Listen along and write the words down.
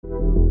It's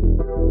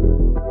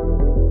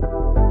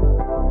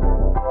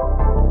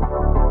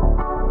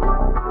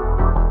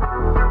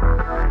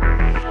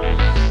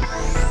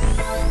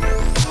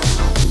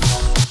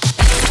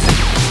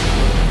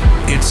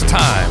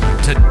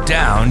time to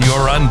down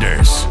your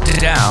unders.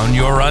 Down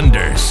your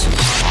unders.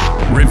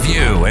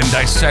 Review and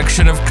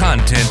dissection of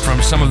content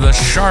from some of the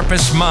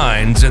sharpest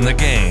minds in the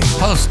game.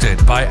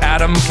 Hosted by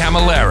Adam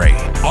Camilleri.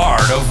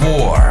 Art of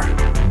War.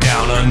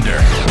 Down Under.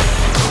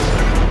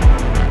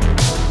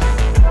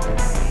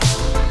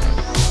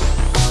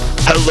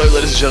 Hello,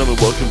 ladies and gentlemen.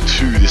 Welcome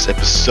to this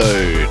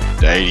episode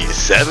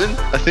 87,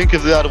 I think,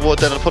 of the Art of War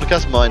Down Under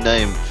podcast. My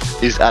name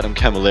is Adam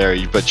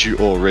Camilleri, but you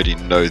already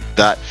know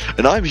that.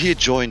 And I'm here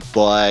joined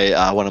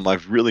by one of my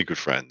really good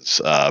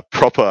friends,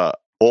 proper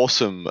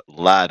awesome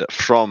lad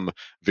from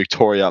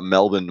Victoria,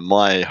 Melbourne,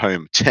 my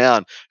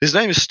hometown. His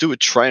name is Stuart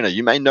Trainer.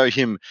 You may know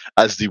him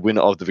as the winner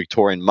of the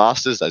Victorian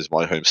Masters. That is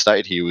my home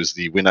state. He was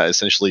the winner,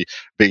 essentially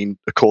being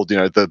called,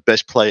 the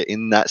best player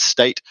in that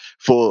state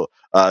for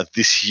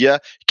this year.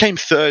 He came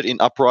third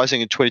in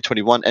Uprising in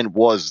 2021 and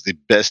was the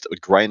best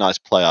Grey Knights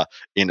player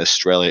in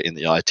Australia in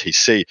the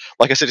ITC.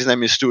 Like I said, his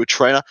name is Stuart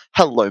Trainer.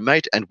 Hello,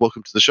 mate, and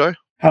welcome to the show.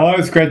 Hello,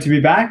 it's great to be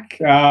back.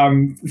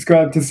 It's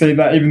great to see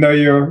that even though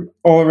you're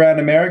all around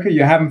America,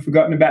 you haven't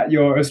forgotten about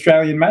your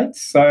Australian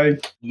mates. So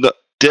no,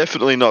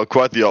 definitely not.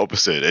 Quite the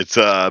opposite. It's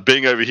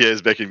being over here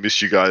is making me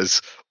miss you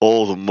guys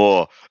all the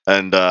more,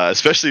 and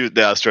especially with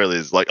the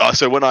Australians.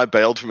 So when I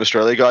bailed from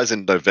Australia, guys,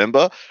 in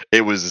November,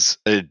 it was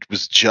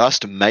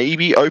just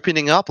maybe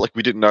opening up. Like,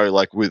 we didn't know,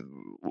 like with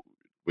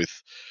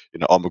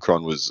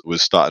Omicron was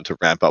starting to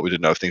ramp up. We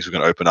didn't know if things were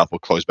going to open up or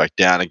close back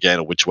down again,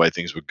 or which way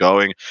things were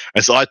going.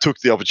 And so I took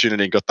the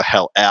opportunity and got the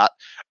hell out.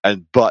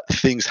 But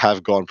things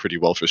have gone pretty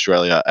well for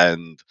Australia.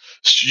 And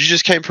you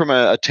just came from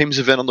a Teams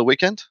event on the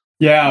weekend?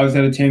 Yeah, I was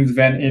at a Teams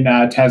event in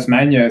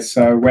Tasmania,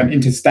 so went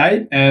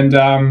interstate, and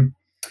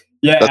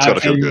that's our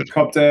team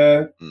copped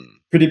a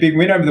pretty big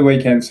win over the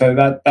weekend. So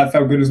that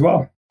felt good as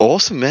well.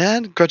 Awesome,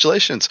 man!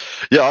 Congratulations.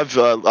 Yeah,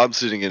 I'm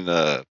sitting in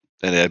an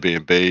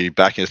Airbnb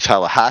back in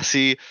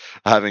Tallahassee,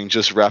 having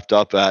just wrapped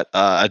up at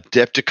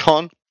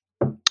Adepticon,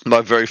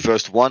 my very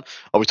first one.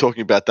 I'll be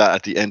talking about that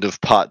at the end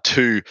of part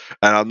 2,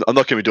 and I'm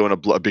not going to be doing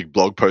a big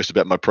blog post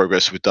about my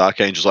progress with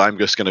Dark Angels. I'm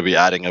just going to be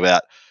adding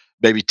about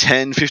maybe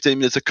 10-15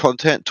 minutes of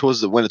content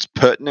when it's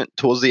pertinent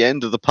towards the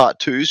end of the part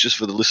 2s, just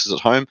for the listeners at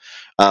home,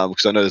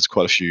 because I know there's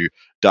quite a few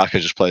Dark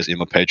Ages players in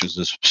my patrons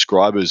and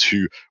subscribers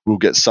who will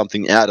get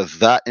something out of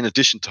that, in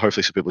addition to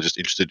hopefully some people just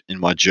interested in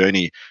my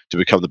journey to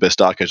become the best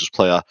Dark Ages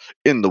player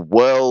in the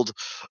world,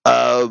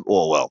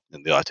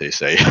 in the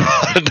ITC.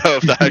 I don't know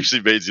if that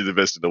actually means you're the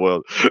best in the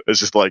world.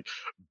 It's just like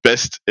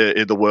best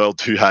in the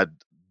world who had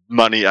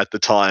money at the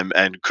time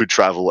and could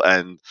travel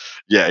and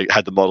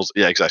had the models.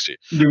 Yeah, exactly.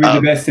 You'll be the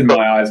best in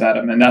my eyes,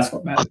 Adam, and that's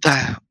what matters.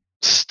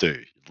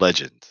 Stu,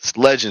 legend,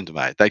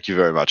 mate. Thank you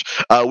very much.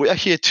 We are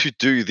here to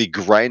do the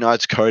Grey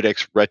Knights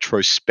Codex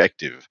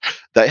Retrospective.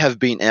 They have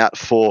been out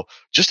for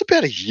just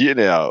about a year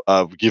now,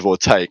 give or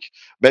take.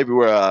 Maybe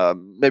we're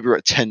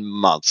at 10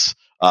 months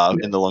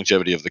in the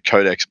longevity of the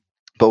Codex.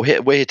 But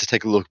we're here to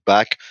take a look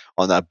back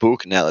on that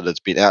book now that it's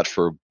been out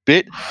for a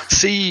bit,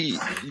 see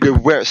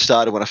where it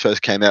started when it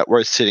first came out, where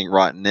it's sitting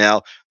right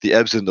now, the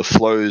ebbs and the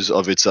flows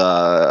of its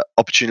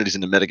opportunities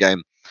in the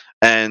metagame,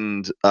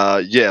 and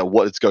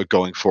what it's got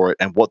going for it,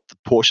 and what the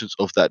portions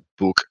of that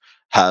book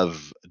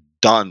have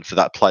done for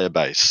that player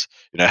base.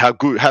 How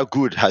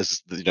good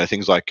has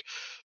things like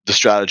the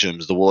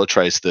stratagems, the war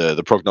traits,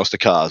 the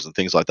prognosticars, and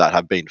things like that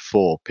have been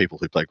for people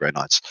who play Grey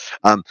Knights.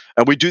 And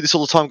we do this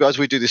all the time, guys.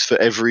 We do this for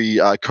every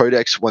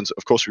codex. Once,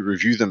 of course, we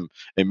review them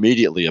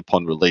immediately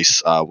upon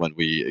release when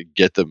we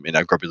get them in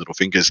our grubby little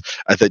fingers.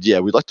 And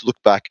then, we'd like to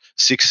look back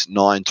 6,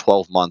 9,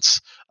 12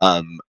 months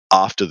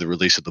after the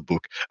release of the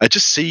book and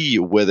just see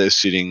where they're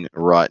sitting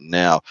right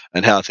now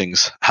and how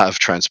things have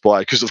transpired.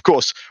 Because, of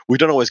course, we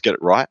don't always get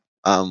it right.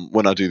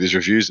 When I do these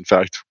reviews, in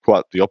fact,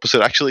 quite the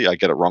opposite, actually. I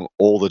get it wrong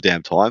all the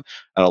damn time,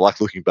 and I like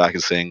looking back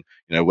and seeing,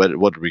 what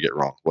did we get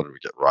wrong, what did we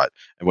get right,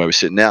 and where we're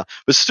sitting now.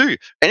 But Stu,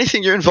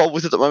 anything you're involved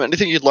with at the moment,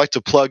 anything you'd like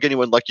to plug,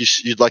 anyone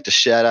you'd like to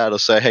shout out or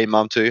say hey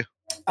mum to?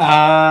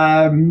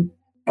 Not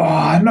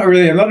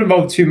really. I'm not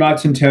involved too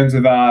much in terms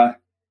of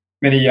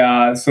many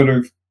sort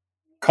of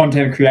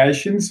content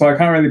creation, so I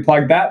can't really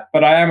plug that,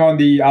 but I am on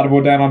the Art of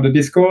War Down Under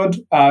Discord,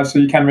 so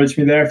you can reach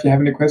me there if you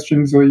have any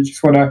questions or you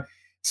just want to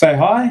say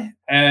hi.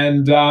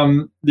 And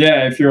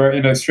if you're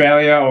in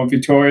Australia or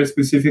Victoria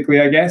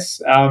specifically, I guess,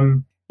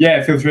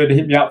 feel free to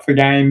hit me up for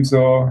games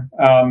or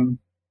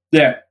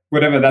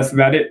whatever. That's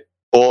about it.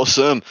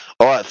 Awesome.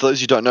 All right, for those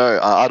who don't know,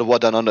 Art of War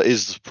Down Under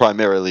is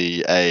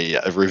primarily a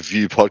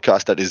review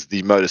podcast. That is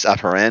the modus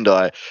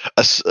operandi.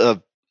 I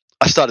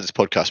started this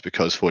podcast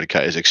because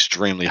 40k is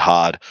extremely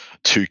hard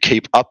to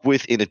keep up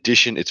with. In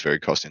addition, it's very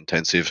cost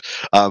intensive.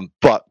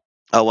 But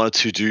I wanted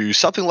to do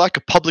something like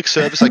a public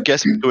service, I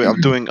guess.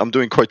 I'm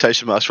doing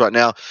quotation marks right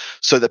now,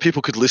 so that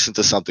people could listen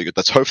to something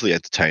that's hopefully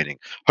entertaining,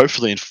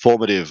 hopefully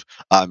informative,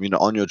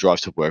 on your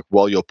drive to work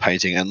while you're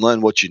painting, and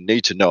learn what you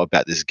need to know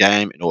about this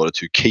game in order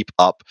to keep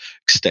up,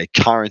 stay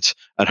current,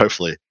 and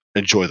hopefully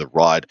enjoy the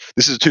ride.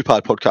 This is a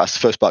two-part podcast. The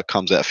first part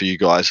comes out for you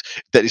guys.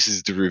 That this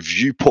is the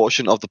review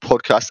portion of the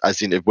podcast,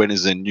 as in when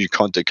is the new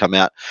content come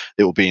out.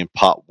 It will be in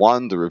part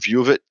one, the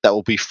review of it. That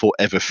will be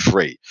forever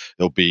free.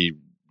 It'll be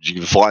You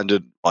can find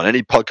it on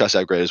any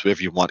podcast aggregators,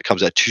 wherever you want. It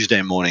comes out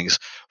Tuesday mornings,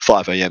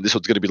 5 a.m. This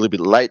one's going to be a little bit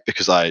late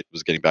because I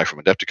was getting back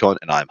from Adepticon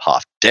and I'm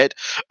half dead,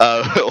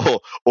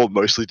 or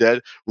mostly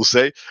dead. We'll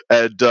see.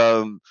 And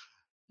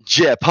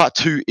part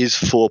two is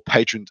for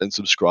patrons and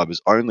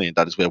subscribers only, and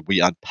that is where we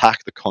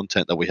unpack the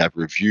content that we have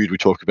reviewed. We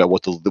talk about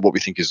what we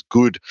think is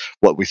good,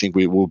 what we think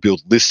we will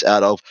build lists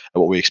out of,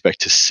 and what we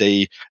expect to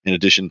see. In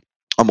addition,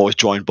 I'm always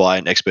joined by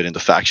an expert in the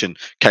faction.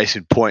 Case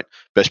in point,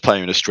 best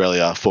player in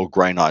Australia for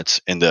Grey Knights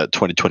in the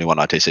 2021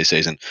 ITC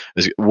season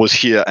was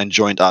here and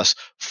joined us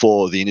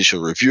for the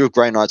initial review of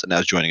Grey Knights, and now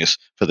is joining us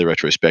for the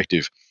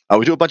retrospective.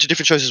 We do a bunch of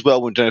different shows as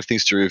well when we don't have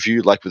things to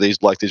review, like these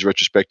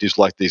retrospectives,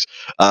 like these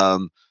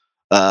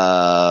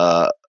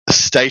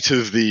state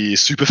of the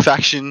super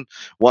faction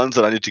ones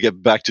that I need to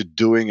get back to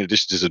doing, in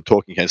addition to some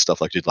talking head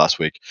stuff like I did last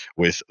week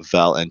with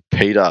Val and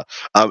Peter.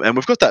 And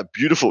we've got that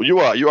beautiful. You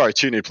are a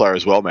Tyranid player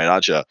as well, mate,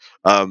 aren't you?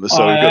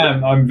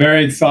 I'm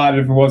very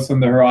excited for what's on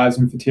the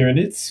horizon for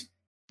Tyranids.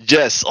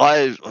 Yes,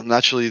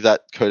 naturally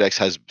that Codex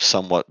has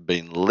somewhat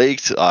been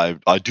leaked. I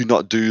do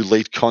not do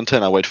leaked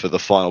content. I wait for the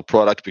final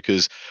product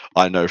because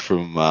I know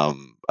from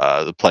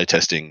the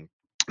playtesting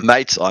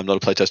mates, I'm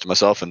not a playtester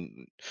myself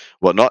and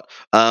whatnot.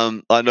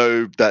 I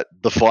know that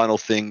the final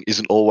thing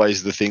isn't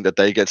always the thing that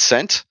they get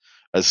sent.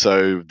 And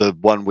so the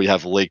one we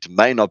have leaked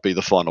may not be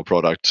the final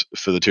product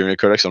for the Tyranid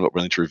Codex. I'm not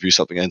willing to review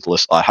something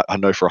unless I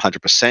know for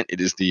 100%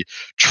 it is the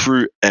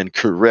true and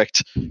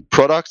correct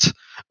product.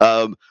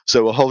 So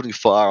we're holding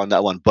fire on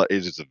that one, but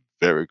it is a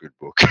very good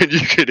book, and you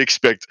can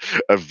expect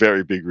a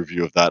very big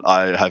review of that.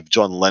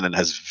 John Lennon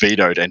has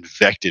vetoed and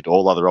vected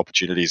all other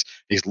opportunities.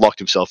 He's locked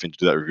himself in to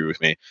do that review with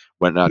me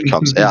when that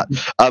comes out.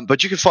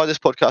 But you can find this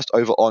podcast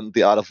over on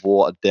the Art of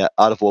War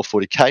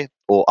 40k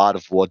or Art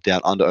of War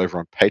Down Under over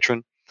on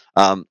Patreon.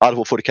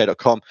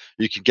 Artofwar40k.com.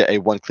 You can get a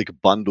one-click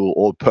bundle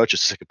or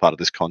purchase the second part of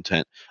this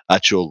content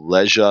at your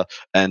leisure,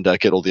 and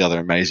get all the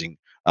other amazing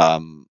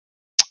Art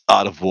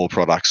of War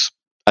products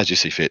as you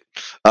see fit.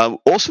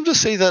 Awesome to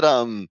see that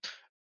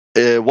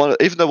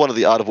even though one of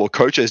the Art of War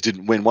coaches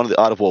didn't win, one of the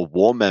Art of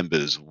War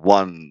members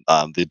won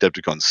the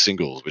Adepticon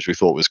singles, which we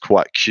thought was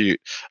quite cute.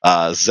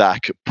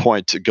 Zach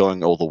Point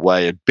going all the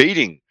way and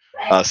beating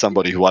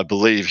somebody who I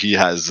believe he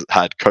has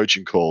had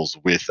coaching calls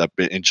with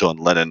in John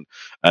Lennon.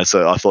 And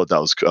so I thought that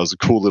was a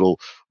cool little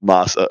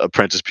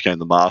apprentice became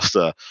the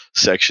master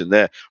section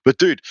there. But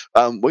dude,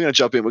 we're going to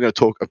jump in. We're going to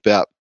talk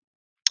about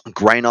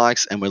Grey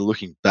Knights, and we're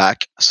looking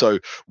back. So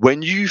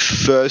when you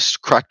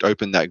first cracked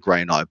open that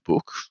Grey Knight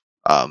book,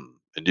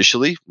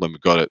 initially when we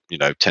got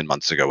it 10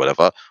 months ago,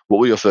 whatever, what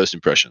were your first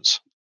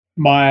impressions?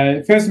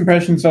 My first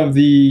impressions of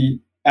the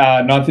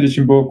 9th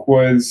edition book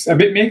was a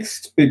bit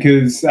mixed,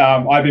 because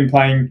I've been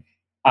playing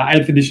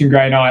 8th edition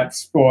Grey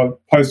Knights, or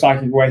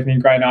post-Psychic Awakening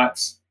Grey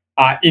Knights,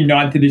 in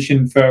 9th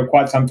edition for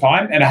quite some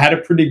time, and I had a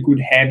pretty good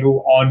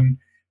handle on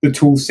the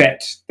tool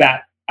set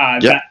that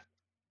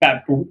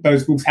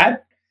those books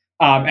had.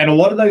 And a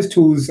lot of those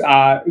tools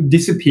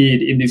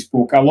disappeared in this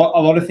book. A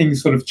lot of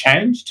things sort of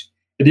changed.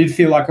 It did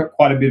feel like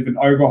quite a bit of an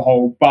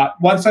overhaul. But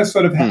once I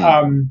sort of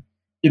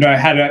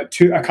had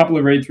a couple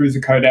of read-throughs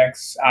of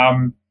Codex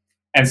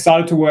and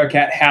started to work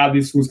out how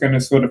this was going to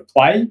sort of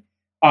play,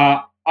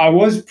 I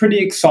was pretty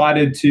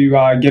excited to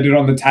get it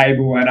on the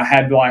table. And I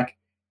had I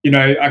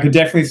could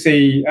definitely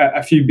see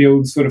a few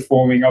builds sort of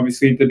forming.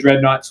 Obviously, the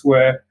Dread Knights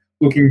were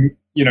looking,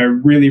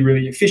 really,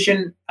 really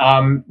efficient.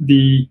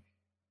 The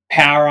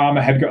power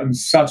armor had gotten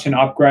such an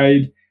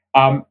upgrade.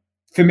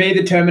 For me,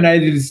 the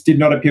Terminators did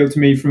not appeal to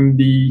me from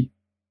the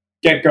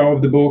get-go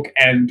of the book,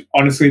 and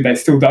honestly, they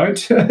still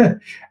don't,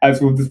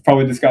 as we'll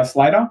probably discuss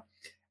later.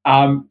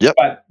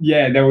 But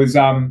yeah, there was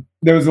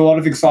a lot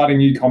of exciting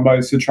new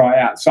combos to try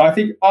out. So I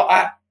think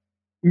I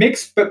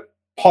mixed but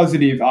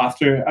positive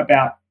after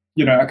about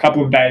a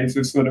couple of days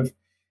of sort of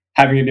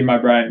having it in my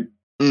brain.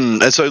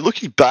 And so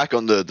looking back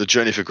on the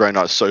journey for Grey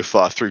Knights so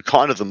far through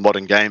kind of the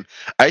modern game,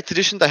 8th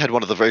edition, they had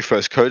one of the very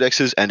first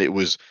codexes, and it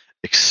was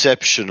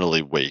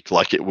exceptionally weak.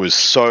 Like, it was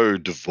so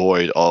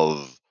devoid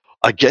of,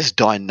 I guess,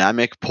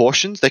 dynamic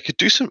portions. They could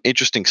do some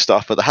interesting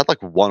stuff, but they had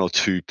like one or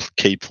two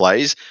key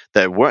plays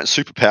that weren't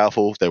super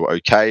powerful. They were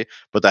okay,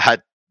 but they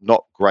had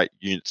not great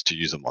units to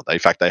use them on. In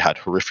fact, they had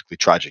horrifically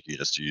tragic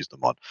units to use them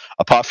on.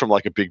 Apart from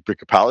like a big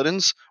brick of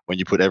Paladins, when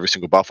you put every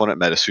single buff on it,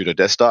 made a pseudo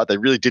Death Star, they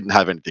really didn't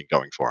have anything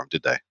going for them,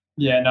 did they?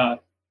 Yeah, no,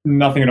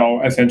 nothing at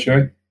all,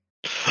 essentially.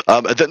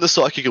 And then the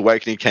Psychic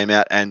Awakening came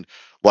out and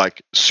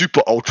like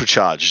super ultra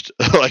charged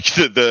like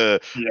the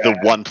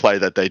one play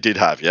that they did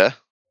have. Yeah,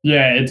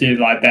 it did.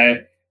 Like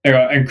they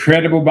got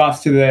incredible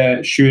buffs to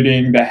their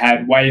shooting. They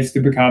had ways to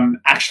become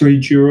actually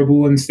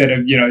durable instead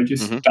of,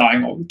 just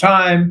dying all the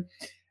time.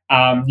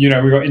 We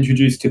got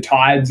introduced to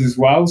tides as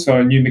well, so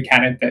a new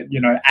mechanic that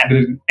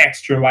added an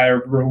extra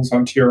layer of rules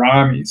onto your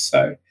armies.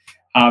 So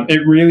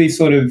it really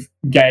sort of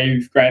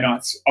gave Grey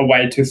Knights a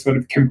way to sort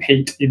of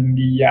compete in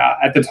the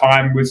at the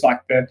time was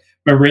like the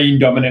marine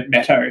dominant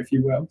meta, if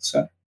you will.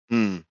 So.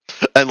 And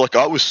like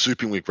I was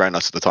souping with Grey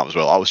Knights at the time as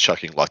well. I was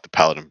chucking like the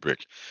Paladin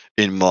brick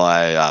in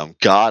my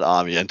guard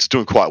army, and it's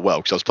doing quite well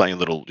because I was playing a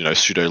little,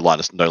 pseudo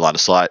no line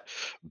of sight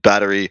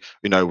battery,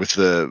 with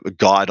the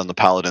guide on the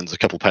Paladins, a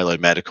couple of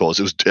payload mana cores.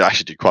 It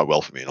actually did quite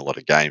well for me in a lot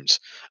of games.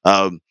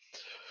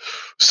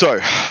 So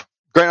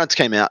Grey Knights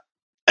came out,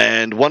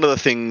 and one of the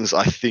things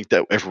I think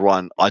that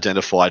everyone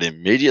identified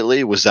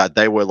immediately was that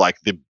they were like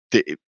the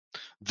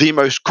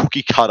most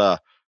cookie cutter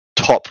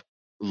top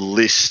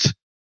list.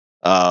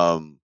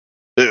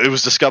 It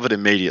was discovered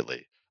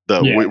immediately.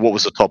 What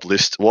was the top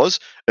list was.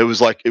 It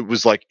was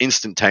like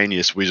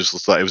instantaneous. We just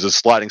it was a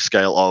sliding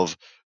scale of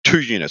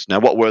 2 units. Now,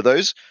 what were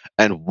those,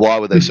 and why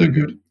were they so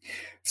good?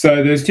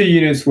 So those 2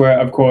 units were,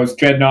 of course,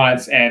 Dread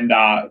Knights and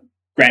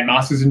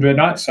Grandmasters and Dread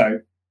Knights. So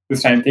the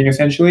same thing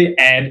essentially,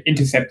 and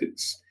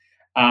Interceptors.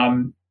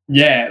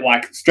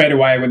 Like straight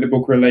away when the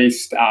book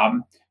released,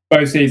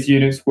 both these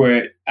units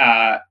were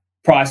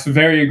priced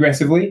very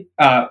aggressively,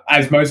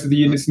 as most of the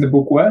units in the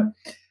book were.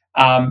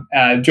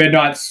 Dread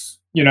Knights,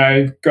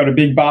 got a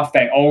big buff.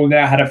 They all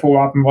now had a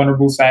 4-up and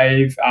vulnerable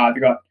save. They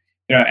got,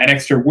 an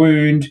extra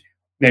wound.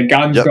 Their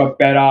guns got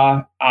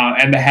better,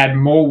 and they had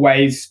more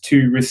ways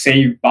to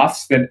receive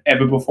buffs than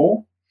ever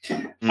before.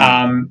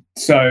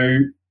 So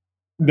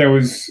there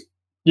was,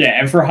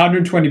 and for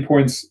 120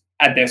 points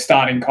at their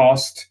starting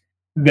cost,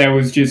 there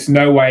was just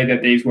no way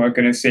that these weren't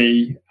going to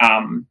see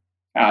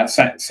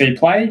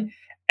play.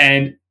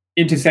 And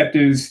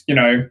Interceptors,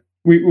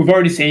 we've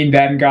already seen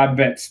Vanguard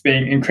vets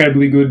being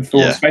incredibly good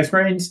for Space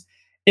Marines.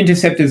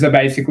 Interceptors are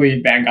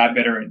basically Vanguard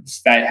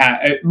veterans. They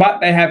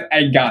have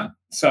a gun,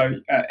 so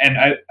and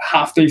a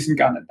half decent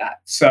gun at that.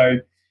 So,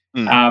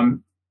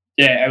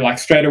 like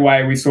straight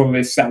away we saw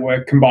lists that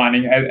were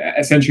combining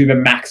essentially the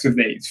max of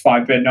these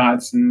 5 Dread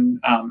Knights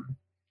and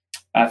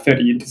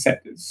 30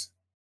 Interceptors.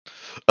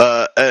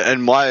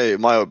 And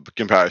my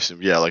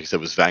comparison, like I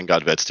said, was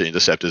Vanguard vets to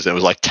Interceptors. It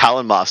was like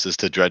Talon Masters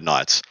to Dread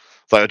Knights.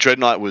 Like a Dread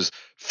Knight was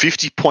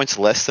 50 points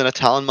less than a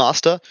Talon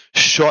Master,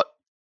 shot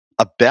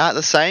about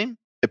the same,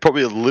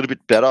 probably a little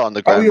bit better on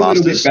the Grandmasters. Probably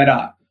a little bit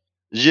better.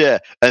 Yeah,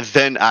 and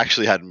then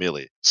actually had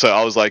melee. So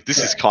I was like, this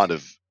is kind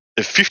of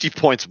 50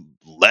 points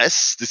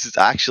less. This is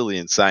actually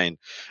insane.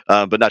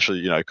 But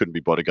naturally, it couldn't be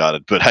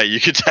bodyguarded. But hey,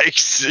 you could take,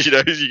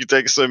 you could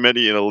take so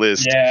many in a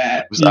list.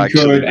 Yeah, you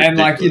could, and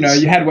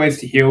ridiculous. you had ways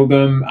to heal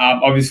them.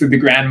 Obviously,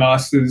 the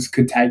Grandmasters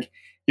could take,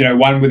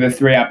 one with a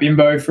 3-up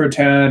imbo for a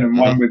turn and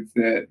one with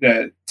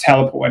the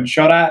teleport and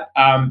shot at.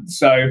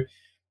 So,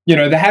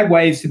 they had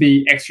ways to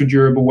be extra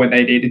durable where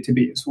they needed to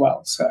be as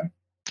well. So.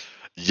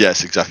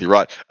 Yes, exactly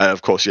right. And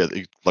of course,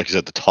 like you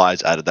said, the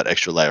tides added that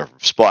extra layer of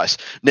spice.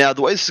 Now,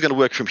 the way this is going to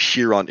work from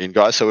here on in,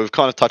 guys, so we've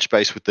kind of touched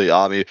base with the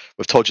army.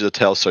 We've told you the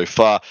tale so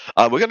far.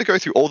 We're going to go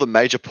through all the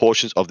major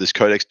portions of this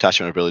Codex,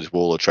 attachment abilities,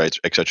 warlord traits,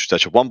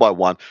 etc., one by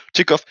one.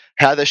 Tick off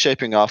how they're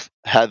shaping up,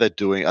 how they're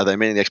doing. Are they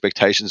meeting the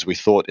expectations we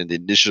thought in the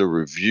initial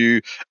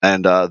review?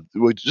 And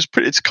we're just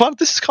this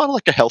is kind of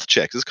like a health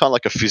check. This is kind of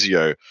like a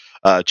physio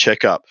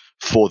checkup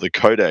for the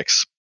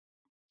Codex.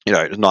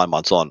 9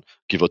 months on,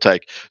 give or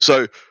take.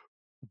 So.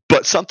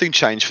 But something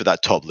changed for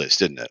that top list,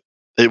 didn't it?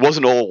 It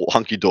wasn't all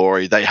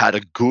hunky-dory. They had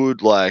a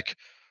good,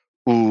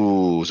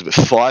 was it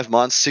 5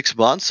 months, 6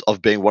 months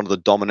of being one of the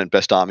dominant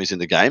best armies in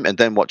the game, and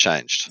then what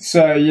changed?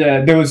 So,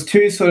 there was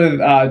 2 sort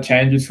of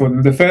changes for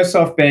them. The first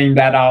off being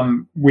that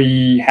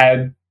we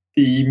had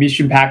the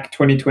Mission Pack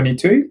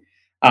 2022,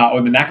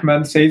 or the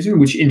Nakman season,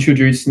 which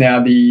introduced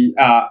now the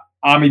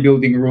army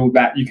building rule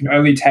that you can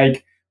only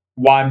take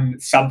 1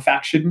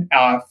 sub-faction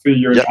for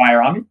your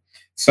entire army.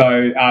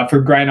 So for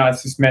Grey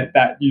Knights, this meant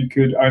that you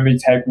could only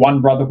take 1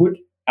 Brotherhood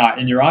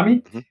in your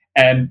army.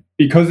 And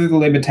because of the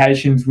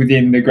limitations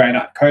within the Grey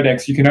Knight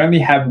Codex, you can only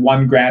have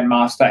 1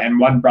 Grandmaster and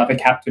 1 Brother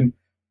Captain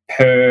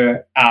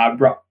per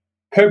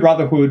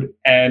Brotherhood,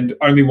 and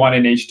only 1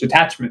 in each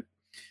detachment.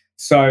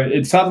 So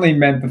it suddenly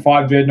meant the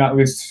 5 Dread Knight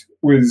list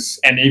was,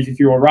 and if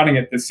you were running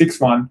it, the 6th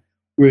one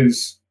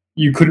was,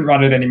 you couldn't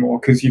run it anymore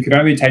because you could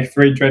only take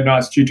 3 Dread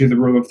Knights due to the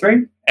rule of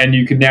 3, and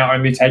you could now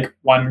only take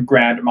 1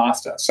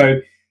 Grandmaster. So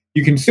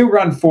you can still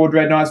run 4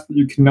 Dread Knights, but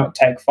you cannot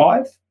take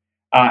 5.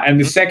 And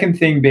the second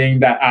thing being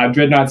that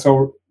Dread Knights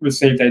all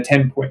received a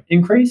 10-point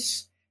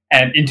increase,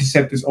 and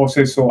Interceptors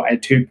also saw a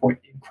 2-point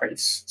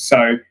increase.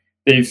 So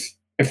these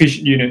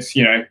efficient units,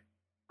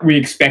 we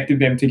expected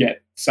them to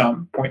get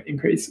some point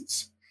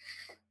increases.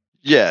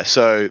 Yeah,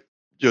 so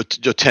your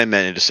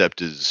 10-man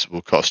Interceptors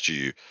will cost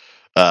you,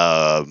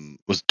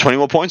 was it 20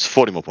 more points?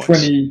 40 more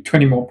points?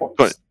 20 more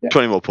points.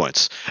 20 more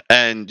points.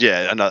 And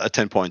another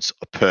 10 points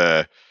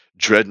per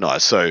Dread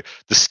Knight. So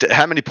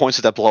how many points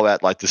did that blow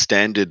out, like the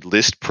standard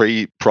list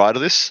prior to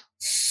this?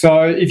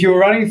 So if you're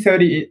running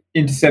 30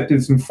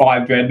 interceptors and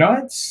 5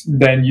 dreadnoughts,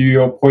 then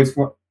your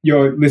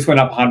list went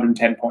up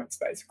 110 points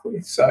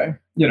basically. So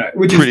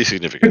which Pretty is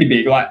significant. pretty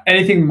big. Like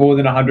anything more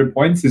than 100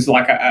 points is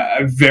like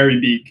a very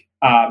big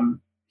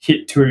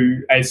hit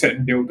to a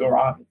certain build or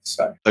army.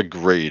 So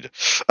Agreed.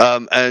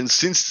 And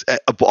since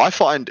I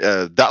find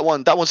that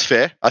one's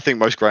fair. I think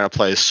most Grey Knight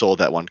players saw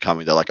that one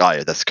coming. They're like, oh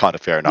yeah, that's kind of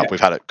fair enough. Yeah. We've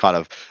had it kind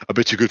of a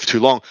bit too good for too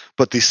long.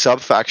 But the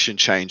sub faction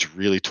change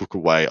really took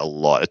away a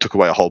lot. It took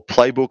away a whole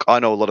playbook. I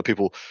know a lot of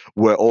people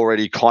were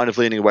already kind of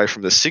leaning away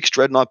from the 6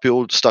 Dreadnought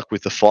build, stuck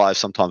with the 5,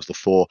 sometimes the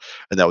 4,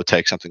 and they would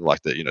take something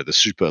like the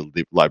super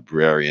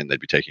librarian.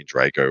 They'd be taking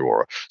Draco,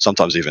 or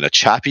sometimes even a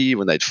Chappie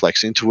when they'd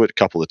flex into it. A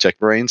couple of Tech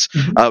Marines,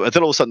 and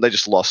then all of a sudden they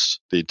just lost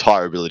the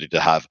entire ability to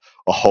have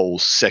a whole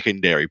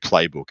secondary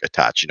playbook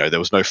attached. There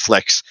was no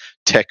flex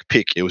tech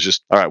pick. It was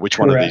just, all right, which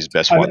one of these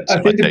best ones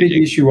I think the big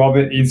issue of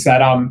it is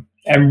that,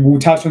 and we'll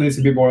touch on this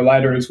a bit more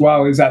later as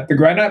well, is that the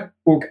Grey Knight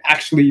book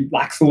actually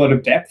lacks a lot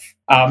of depth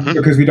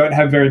because we don't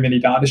have very many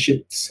data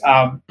sheets,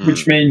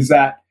 which means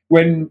that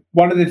when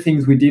one of the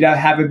things we did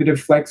have a bit of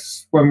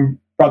flex when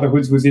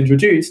Brotherhoods was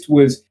introduced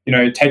was,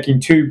 taking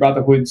 2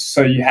 Brotherhoods,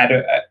 so you had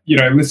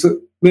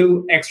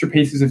little extra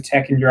pieces of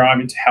tech in your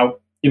army to help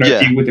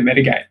deal with the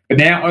metagame. But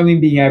now only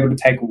being able to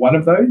take one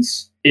of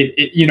those,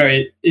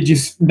 it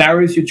just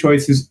narrows your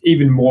choices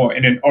even more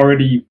in an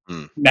already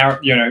narrow,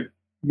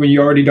 when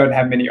you already don't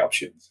have many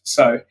options.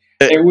 So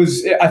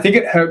I think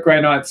it hurt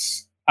Grey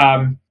Knights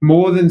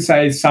more than,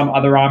 say, some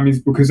other armies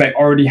because they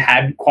already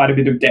had quite a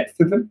bit of depth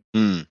to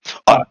them.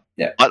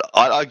 I'd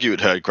argue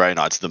it hurt Grey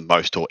Knights the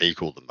most, or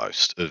equal the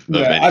most of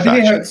any I think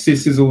faction. it hurt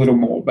Sisters a little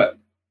more, but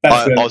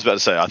I was about to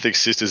say, I think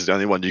Sisters is the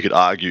only one you could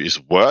argue is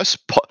worse.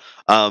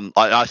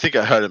 I think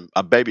I heard him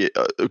maybe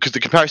because the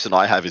comparison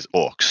I have is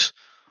Orcs.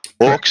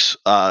 Orcs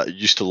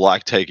used to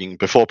like taking,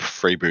 before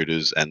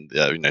freebooters and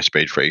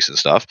speed freaks and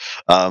stuff,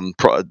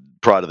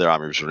 prior to their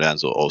army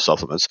rounds or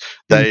supplements,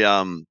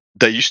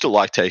 they used to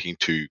like taking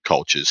 2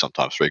 cultures,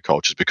 sometimes 3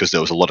 cultures, because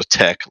there was a lot of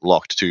tech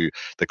locked to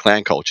the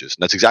clan cultures.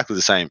 And that's exactly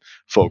the same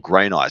for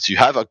Grey Knights. You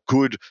have a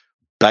good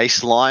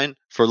baseline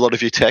for a lot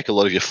of your tech, a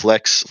lot of your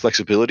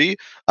flexibility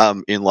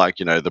in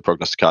the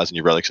prognosticators and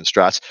your relics and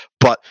strats.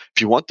 But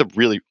if you want the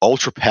really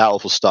ultra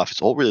powerful stuff,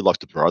 it's all really locked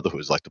to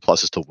Brotherhoods, like the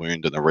pluses to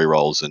wound and the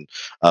rerolls and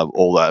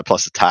all that,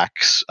 plus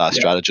attacks,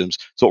 stratagems.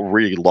 It's all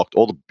really locked.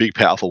 All the big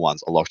powerful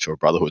ones are locked to a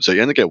Brotherhood. So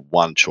you only get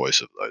one choice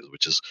of those,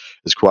 which is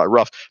quite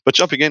rough. But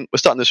jumping in, we're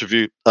starting this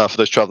review for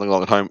those traveling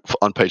along at home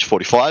on page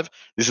 45.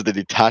 These are the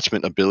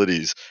detachment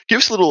abilities. Give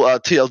us a little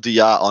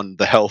TLDR on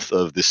the health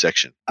of this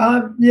section.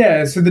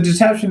 So the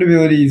detachment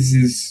abilities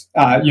is,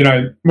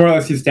 more or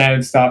less your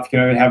standard stuff. You can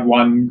only have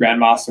one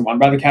Grandmaster, one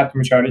Brother Captain,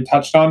 which I already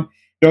touched on.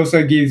 It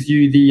also gives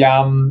you the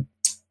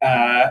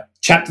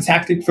chapter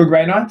tactic for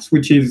Grey Knights,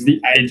 which is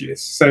the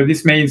Aegis. So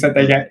this means that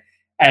they get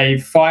a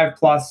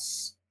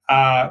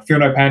 5+ feel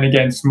no pain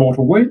against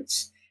mortal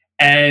wounds.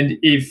 And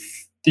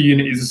if the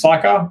unit is a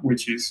psyker,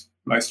 which is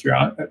most of your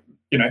army,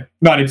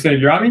 90%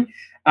 of your army,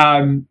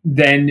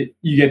 then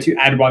you get to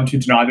add 1 to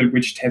deny the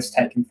witch test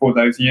taken for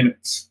those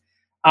units.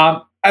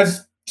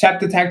 As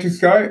chapter tactics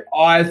go,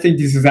 I think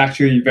this is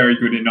actually very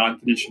good in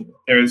 9th edition.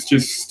 There is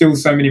just still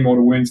so many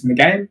mortal wounds in the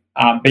game.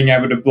 Being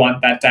able to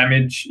blunt that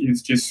damage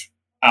is just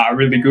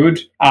really good.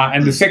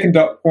 And the second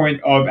dot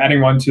point of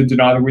adding 1 to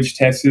deny the witch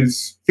test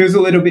feels a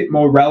little bit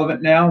more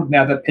relevant now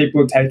that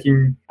people are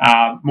taking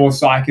more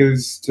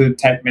psychers to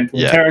take mental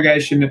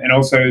interrogation, and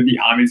also the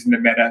armies in the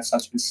meta,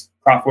 such as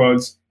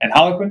Craftworlds and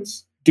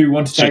Harlequins, do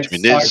want to take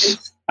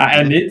psychers.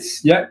 And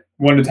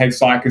want to take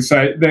psychers.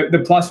 So the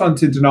 +1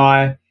 to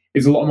deny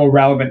is a lot more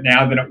relevant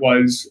now than it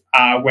was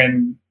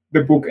when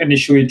the book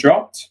initially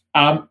dropped.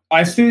 While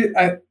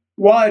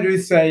I do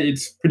say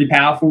it's pretty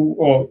powerful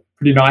or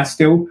pretty nice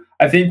still,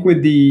 I think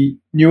with the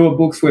newer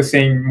books we're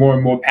seeing more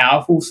and more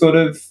powerful sort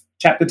of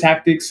chapter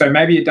tactics, so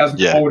maybe it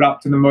doesn't hold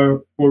up to the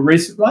more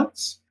recent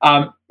ones.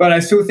 But I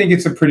still think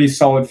it's a pretty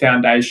solid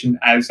foundation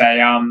as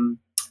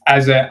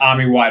a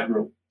army-wide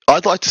rule.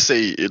 I'd like to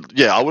see,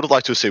 I would have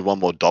liked to see one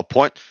more dot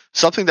point,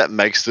 something that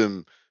makes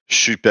them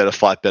shoot better,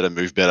 fight better,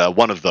 move better.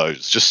 One of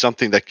those, just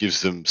something that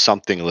gives them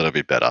something a little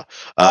bit better.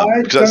 I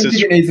don't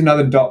think it needs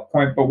another dot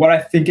point, but what I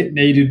think it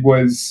needed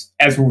was,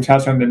 as we'll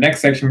touch on in the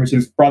next section, which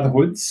is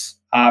Brotherhoods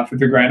for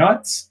the Grey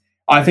Knights.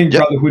 I think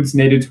Brotherhoods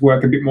needed to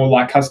work a bit more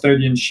like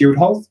Custodian Shield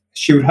Host,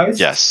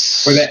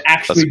 where they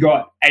actually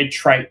got a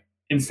trait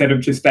instead of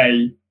just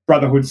a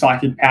Brotherhood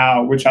psychic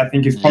power, which I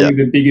think is probably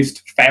the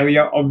biggest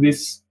failure of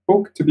this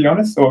book, to be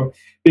honest, or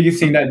biggest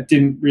thing that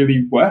didn't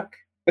really work.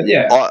 But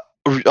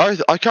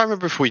I can't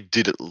remember if we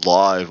did it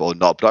live or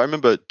not, but I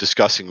remember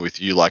discussing with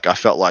you, I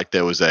felt like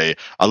there was a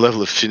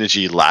level of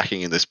synergy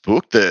lacking in this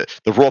book. The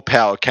raw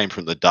power came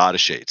from the data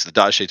sheets. The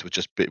data sheets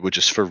were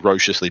just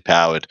ferociously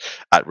powered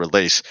at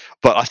release.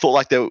 But I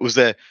thought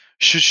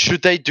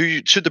should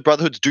the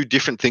Brotherhoods do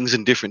different things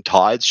in different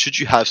tides? Should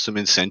you have some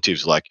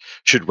incentives, like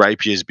should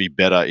rapiers be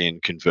better in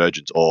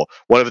convergence, or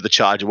whatever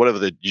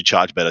you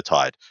charge better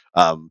tide?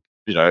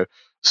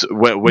 So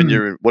when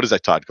you're in, what is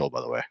that tide called,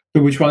 by the way?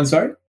 Which one,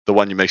 sorry? The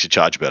one that makes you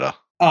charge better.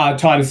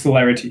 Titus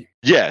Celerity.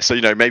 Yeah, so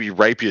maybe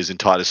rapiers in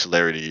Titus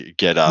Celerity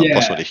get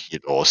plus one to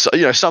hit, or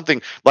something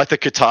like the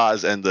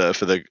katars and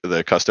for the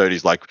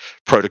custodies, like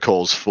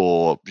protocols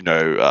for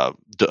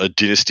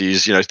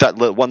dynasties. That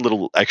one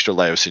little extra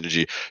layer of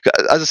synergy.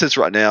 As it says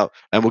right now,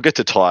 and we'll get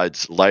to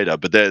tides later,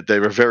 but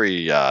they're a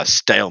very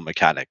stale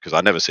mechanic because I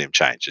never see them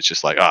change. It's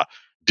just like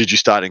did you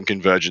start in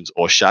Convergence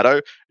or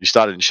Shadow? You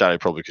started in Shadow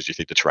probably because you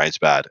think the terrain's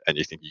bad and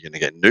you think you're going to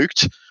get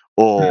nuked,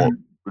 or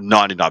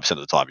 99% of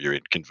the time you're in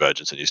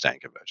Convergence and you stay in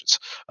Convergence.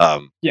 As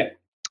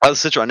I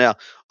said right now,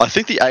 I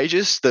think the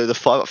Aegis, the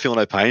 5-up Feel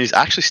No Pain, is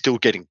actually still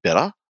getting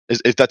better.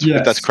 If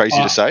that's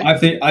crazy to say, I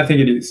think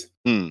it is.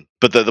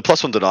 But the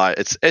plus one deny,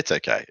 it's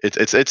okay.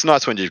 It's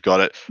nice when you've got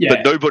it. Yeah.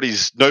 But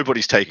nobody's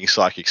taking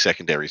psychic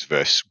secondaries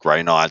versus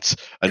Grey Knights,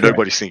 and Correct.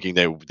 Nobody's thinking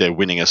they're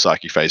winning a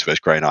psychic phase versus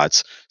Grey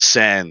Knights.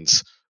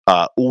 Sans,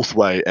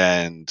 Ulthway,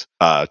 and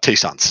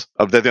T-Suns.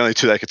 They're the only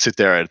two that could sit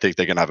there and think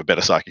they're going to have a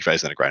better psychic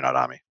phase than a Grey Knight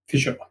army. For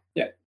sure.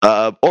 Yeah.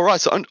 All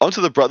right, so onto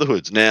the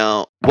Brotherhoods.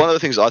 Now, one of the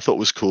things I thought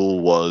was cool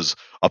was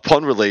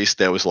upon release,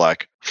 there was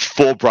like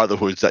 4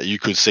 Brotherhoods that you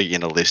could see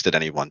in a list at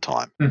any one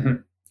time. Mm-hmm.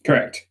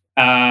 Correct.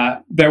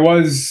 There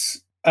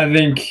was, I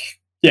think,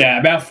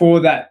 about 4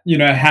 that,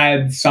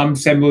 had some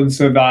semblance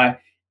of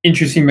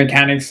interesting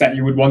mechanics that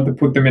you would want to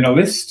put them in a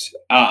list.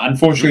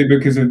 Unfortunately,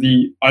 because of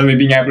the only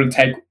being able to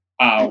take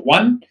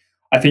one,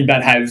 I think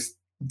that has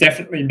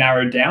definitely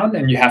narrowed down,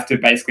 and you have to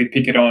basically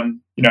pick it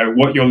on,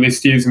 what your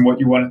list is and what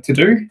you want it to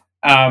do.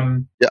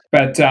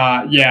 But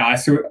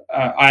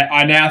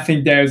I now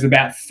think there's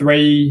about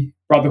 3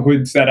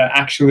 Brotherhoods that are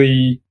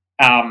actually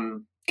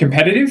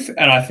competitive,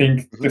 and I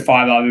think the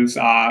 5 others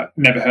are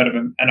never heard of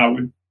them, and I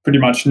would pretty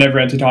much never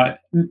entertain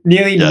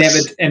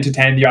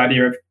the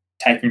idea of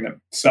taking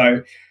them.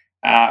 So,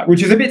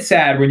 which is a bit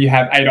sad when you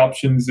have 8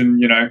 options and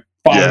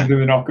 5 of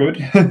them are not good.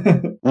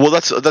 Well,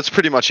 that's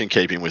pretty much in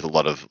keeping with a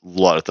lot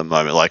at the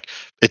moment. Like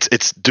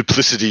it's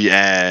duplicity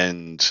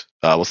and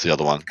what's the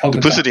other one?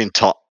 Duplicity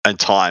and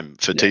time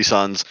for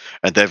T-Suns,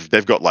 and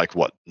they've got like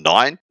what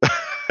 9?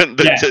 They've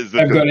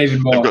got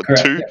even more. They've got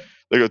 2. Yeah.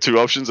 They've got 2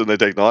 options and they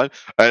take 9.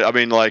 I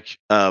mean, like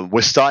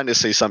we're starting to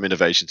see some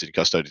innovations in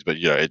custodians, but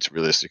it's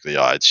realistically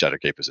it's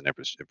Shadowkeepers and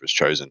Emperor's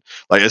Chosen.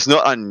 Like it's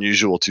not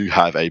unusual to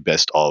have a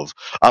best of.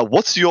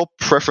 What's your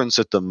preference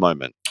at the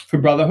moment for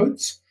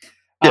Brotherhoods?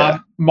 Yeah.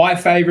 My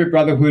favorite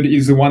Brotherhood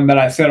is the one that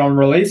I said on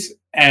release,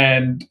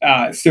 and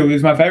still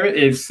is my favorite.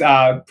 Is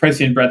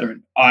Prescient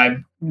Brethren.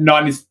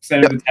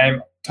 90% of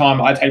the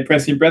time I take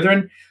Prescient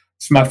Brethren.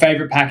 It's my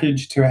favorite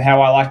package to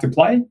how I like to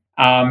play.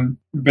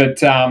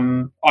 But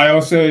I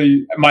also,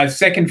 my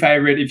second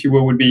favorite, if you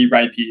will, would be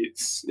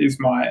Rapiers. Is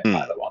my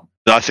other one.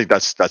 I think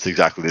that's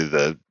exactly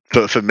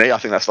for me. I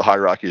think that's the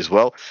hierarchy as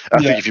well. I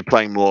think if you're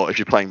playing more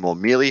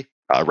melee,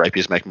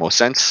 Rapiers make more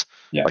sense.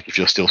 Yeah. Like if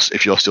you're still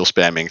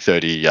spamming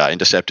 30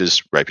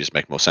 interceptors, Rapiers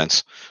make more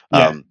sense.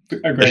 If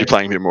you're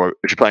playing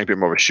a bit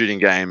more of a shooting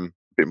game, a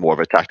bit more of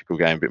a tactical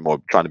game, a bit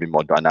more trying to be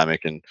more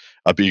dynamic, and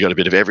you got a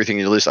bit of everything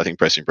in your list, I think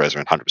Pressing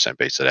Brethren 100%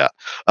 beats it out.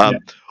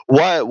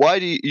 Why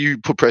do you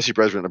put Pressing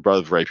Brethren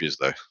above Rapiers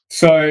though?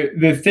 So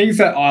the things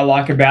that I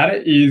like about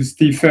it is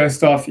the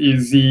first off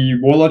is the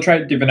Warlord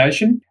trait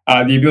Divination,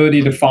 the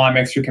ability to farm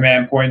extra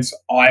command points.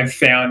 I've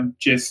found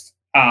just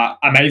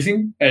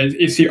amazing.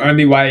 It's the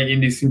only way in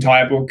this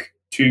entire book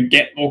to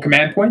get more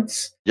command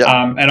points.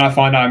 And I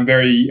find I'm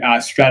very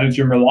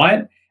stratagem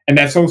reliant. And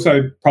that's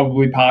also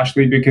probably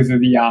partially because of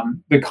the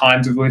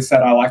kinds of lists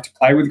that I like to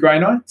play with Grey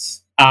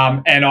Knights.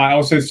 And I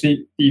also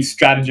see the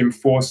stratagem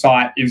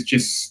foresight is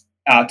just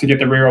to get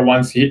the reroll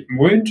ones to hit and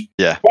wound.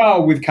 Yeah.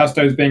 Well, with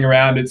Custos being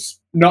around, it's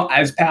not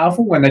as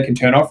powerful when they can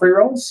turn off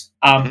rerolls.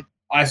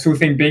 I still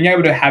think being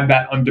able to have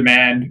that on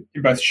demand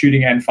in both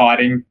shooting and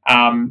fighting,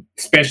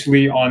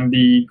 especially on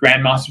the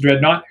Grandmaster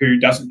Dread Knight who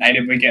doesn't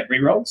natively get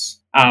rerolls,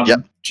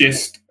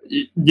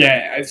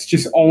 it's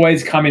just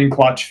always come in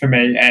clutch for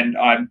me. And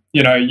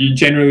you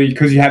generally,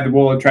 because you have the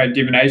Warlord trait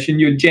Divination,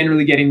 you're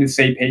generally getting the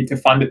CP to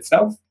fund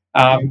itself.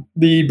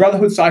 The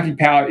Brotherhood Psychic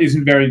Power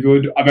isn't very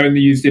good. I've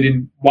only used it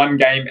in 1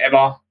 game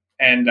ever,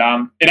 and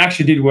it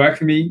actually did work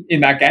for me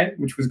in that game,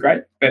 which was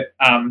great. But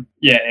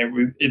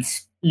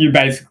you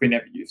basically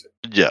never use it.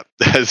 Yeah,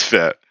 that's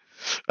fair.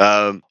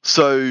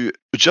 So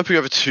jumping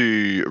over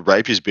to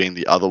Rapiers being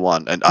the other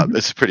one, and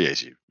it's pretty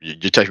easy.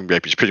 You're taking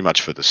Rapiers pretty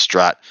much for the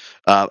strat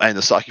and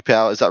the psychic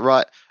power. Is that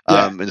right?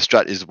 And the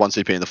strat is 1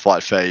 CP in the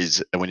fight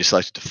phase, and when you're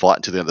selected to fight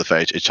until the end of the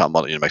phase, each time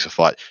model makes a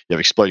fight, you have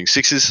exploding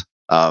 6s.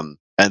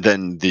 And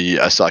then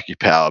the psychic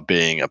power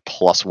being a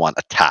 +1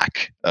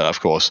 attack.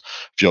 Of course,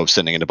 if you're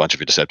sending in a bunch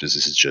of interceptors,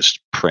 this is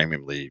just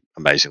premiumly,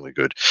 amazingly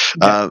good.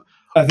 I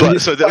think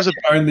so there was the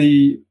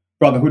only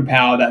Brotherhood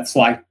power that's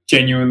like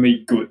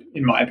genuinely good,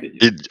 in my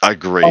opinion.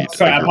 Agreed.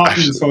 Apart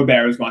from the Sword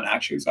Bearers one,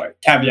 actually. Sorry,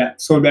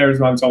 caveat: Sword Bearers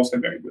one's also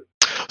very good.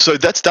 So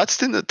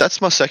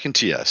that's my second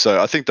tier.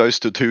 So I think those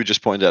two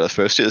just pointed out the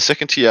first tier. The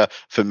second tier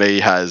for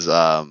me has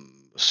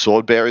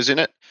Sword Bearers in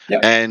it.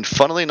 Yep. And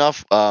funnily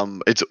enough,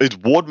 it's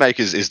Ward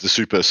Makers is the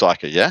super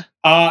psyker, yeah?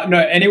 No,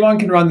 anyone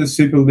can run the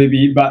Super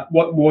Libby, but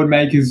what Ward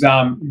Makers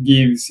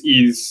gives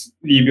is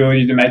the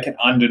ability to make it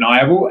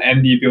undeniable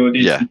and the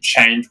ability to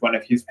change one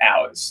of his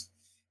powers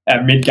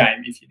mid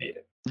game if you need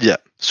it. Yeah,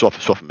 swap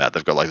them out.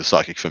 They've got like the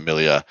Psychic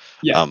Familiar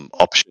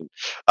option.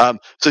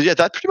 So yeah,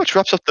 that pretty much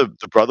wraps up the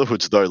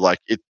Brotherhoods though. Like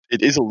it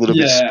is a little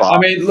bit sparse. I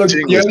mean, look,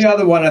 the only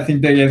other one I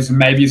think that is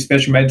maybe a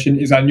special mention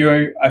is I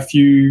knew a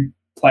few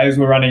players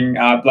were running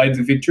Blades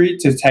of Victory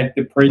to take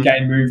the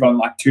pre-game move on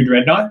like 2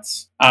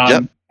 Dreadknights.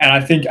 And I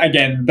think,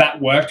 again,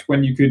 that worked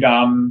when you could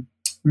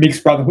mix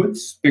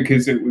Brotherhoods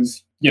because it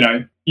was, you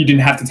didn't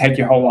have to take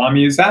your whole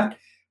army as that.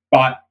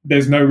 But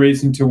there's no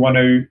reason to want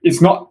to...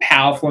 It's not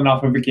powerful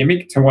enough of a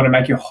gimmick to want to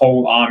make your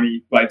whole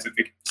army Blades of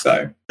Victory.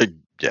 So,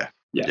 yeah.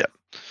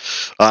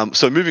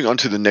 So moving on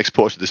to the next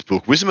portion of this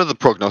book, Wisdom of the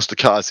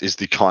Prognosticars is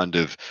the kind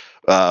of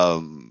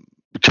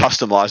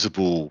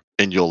customizable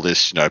in your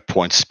list,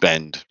 point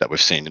spend that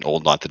we've seen in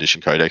all 9th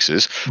edition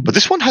codexes. But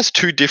this one has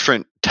 2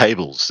 different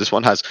tables. This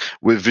one has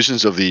with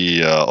Visions of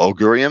the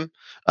Augurium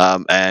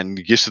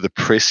and Gifts of the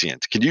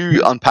Prescient. Can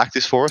you unpack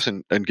this for us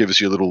and give us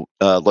your little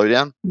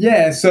lowdown?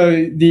 Yeah,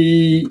 so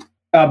the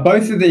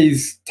both of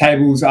these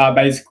tables are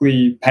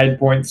basically paid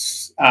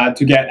points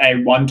to get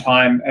a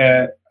one-time,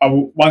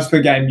 once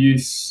per game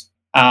use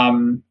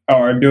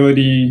or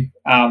ability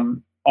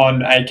on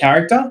a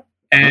character.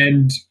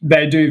 And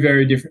they do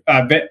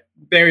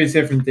various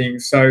different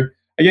things. So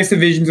I guess the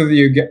Visions of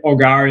the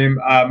Augurium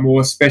are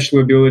more special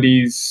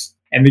abilities,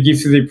 and the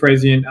Gifts of the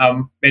Prescient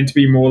are meant to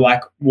be more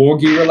like war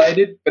gear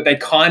related, but they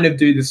kind of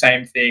do the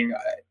same thing.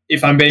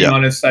 If I'm being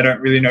honest, I don't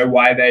really know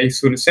why they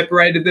sort of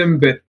separated them,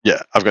 but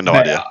I've got no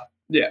idea.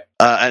 Yeah.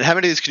 And how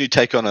many of these can you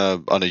take on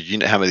a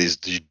unit? How many of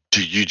these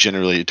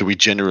do we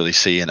generally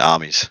see in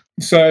armies?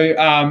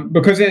 So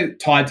because they're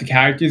tied to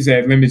characters,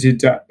 they're limited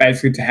to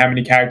basically to how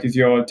many characters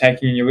you're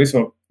taking in your list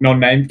or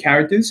non-named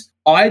characters.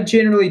 I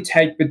generally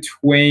take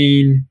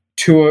between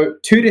two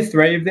to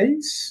 3 of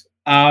these,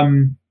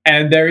 and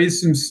there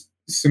is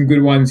some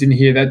good ones in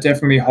here that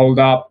definitely hold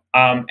up.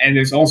 And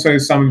there's also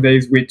some of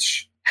these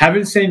which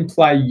haven't seen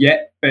play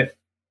yet, but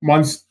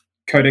once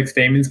Codex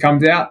Demons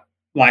comes out,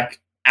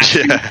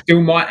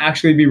 still might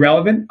actually be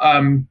relevant.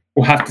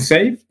 We'll have to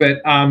see.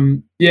 But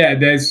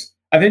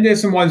I think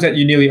there's some ones that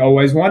you nearly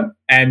always want,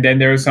 and then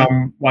there are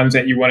some ones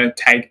that you want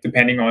to take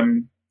depending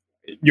on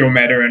your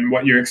meta and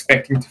what you're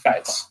expecting to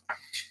face.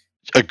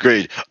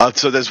 Agreed.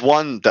 So there's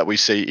one that we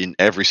see in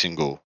every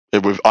single...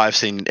 I've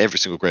seen in every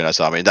single Green Knights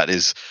army, and that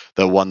is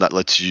the one that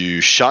lets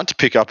you shunt,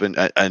 pick up,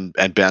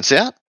 and bounce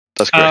out.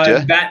 That's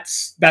correct, yeah?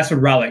 That's a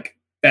relic.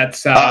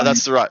 That's the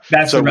right.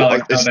 That's a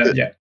relic.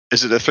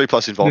 Is it a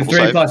 3+ invulnerable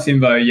save? The 3+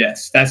 invo,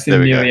 yes. That's in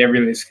nearly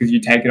every list because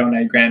you take it on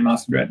a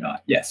Grandmaster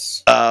Dreadnought,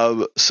 yes.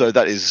 So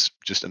that is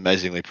just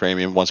amazingly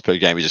premium. Once per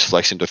game, you just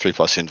flex into 3+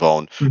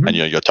 invuln, and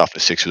your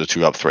toughness 6 with a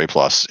 2+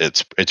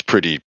 3+. It's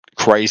pretty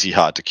crazy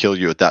hard to kill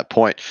you at that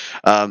point.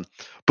 But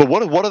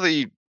what are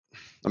the...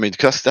 I mean,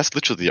 because that's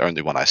literally the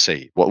only one I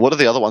see. What are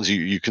the other ones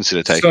you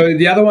consider taking? So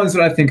the other ones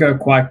that I think are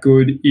quite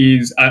good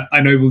is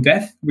a Noble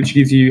Death, which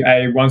gives you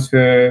a once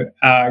per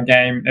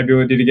game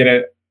ability to get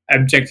an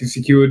objective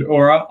secured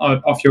aura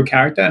off your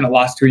character, and it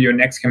lasts till your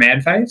next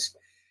command phase.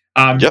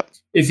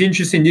 It's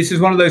interesting. This is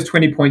one of those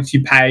 20 points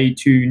you pay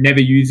to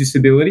never use this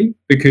ability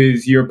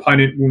because your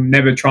opponent will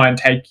never try and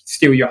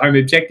steal your home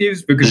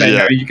objectives because they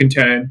know you can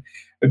turn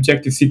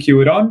objective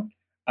secured on.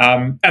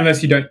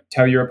 Unless you don't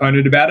tell your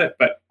opponent about it,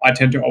 but I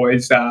tend to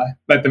always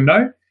let them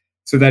know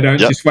so they don't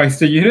just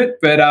waste a unit.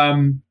 But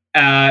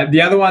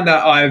the other one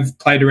that I've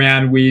played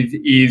around with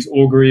is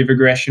Augury of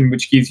Aggression,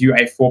 which gives you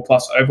a 4+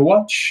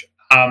 Overwatch.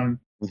 I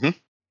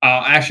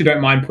actually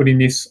don't mind putting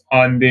this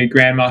on the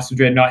Grandmaster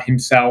Dreadnought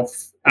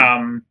himself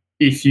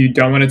if you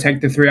don't want to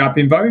take the 3+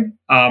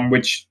 invo,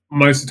 which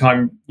most of the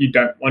time you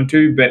don't want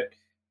to. But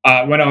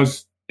when I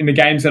was in the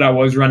games that I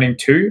was running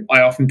too,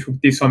 I often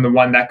took this on the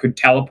one that could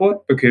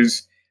teleport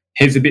because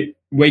he's a bit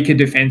weaker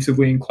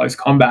defensively in close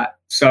combat.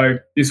 So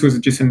this was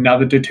just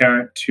another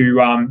deterrent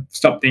to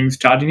stop things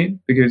charging in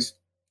because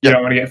you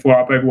don't want to get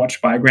 4+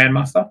 Overwatched by a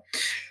Grandmaster.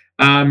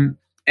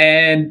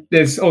 And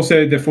there's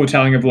also the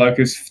Foretelling of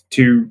Locust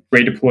to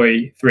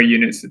redeploy 3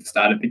 units at the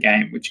start of the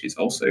game, which is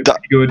also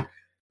pretty good.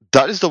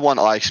 That is the one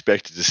I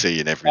expected to see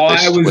in every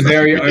list. I was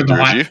very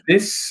overhyped for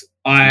this.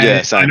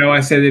 I know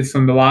I said this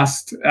on the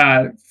last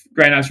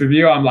Grey Knights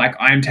review. I'm like,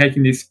 I am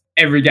taking this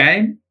every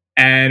game,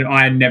 and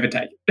I never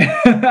take it.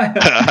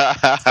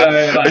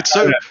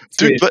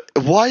 Dude, but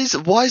why is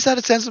that?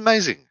 It sounds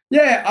amazing.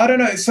 Yeah, I don't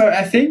know. So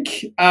I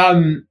think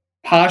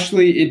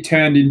partially it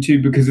turned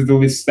into because of the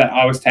lists that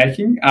I was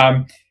taking.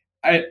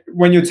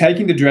 When you're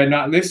taking the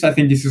Dreadnought list, I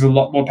think this is a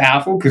lot more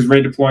powerful because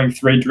redeploying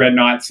 3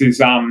 Dreadnoughts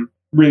is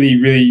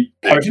really, really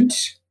potent.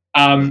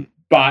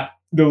 But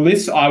the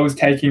lists I was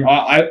taking,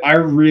 I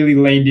really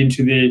leaned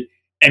into the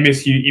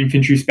MSU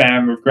infantry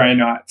spam of Grey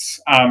Knights.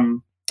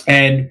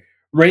 And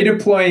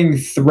redeploying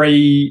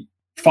 3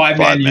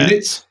 5-man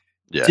units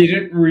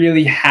didn't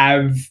really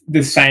have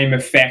the same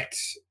effect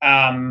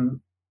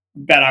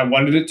that I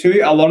wanted it to.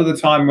 A lot of the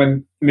time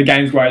when in the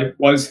games where I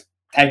was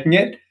taking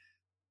it,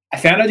 I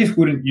found I just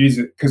wouldn't use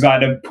it because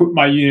I'd have put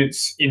my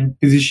units in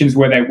positions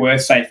where they were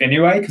safe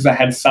anyway because I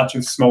had such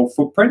a small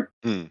footprint.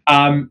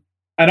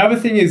 Another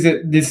thing is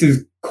that this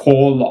is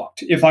core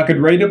locked. If I could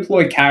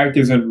redeploy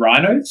characters and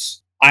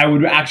rhinos, I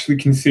would actually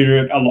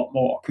consider it a lot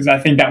more because I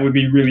think that would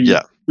be really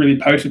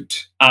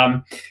potent.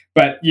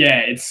 But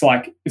yeah, it's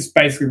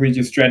basically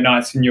just Dread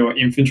Knights and your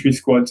infantry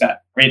squads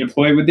that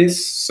redeploy with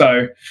this.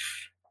 So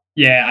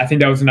yeah, I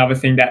think that was another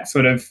thing that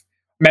sort of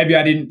maybe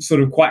I didn't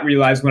sort of quite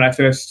realize when I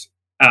first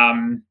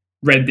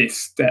read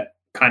this that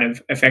kind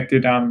of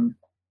affected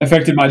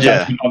my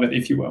judgment of it,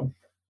 if you will.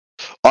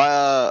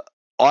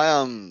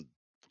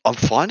 I'm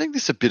finding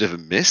this a bit of a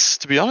miss,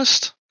 to be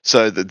honest.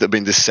 So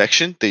this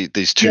section,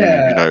 these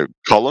two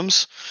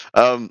columns,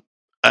 and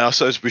I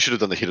suppose we should have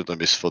done the hit or the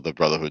miss for the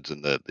Brotherhoods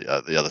and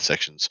the other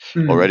sections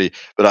already.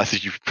 But I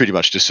think you pretty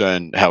much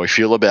discern how we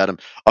feel about them.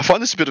 I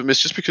find this a bit of a miss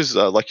just because,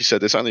 like you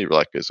said, there's only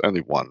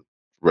one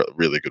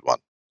really good one.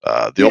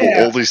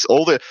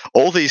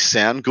 All these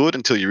sound good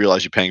until you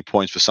realize you're paying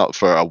points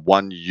for a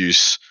one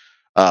use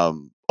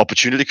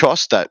opportunity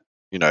cost that,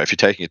 if you're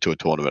taking it to a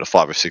tournament, a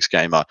 5 or 6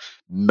 gamer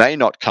may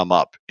not come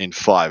up in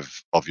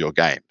 5 of your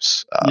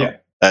games.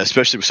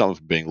 Especially with some of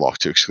them being locked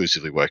to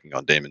exclusively working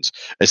on demons.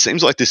 It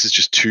seems like this is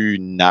just too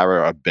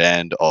narrow a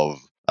band of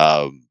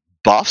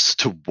buffs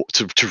to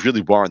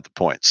really warrant the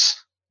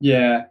points.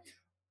 Yeah.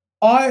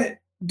 I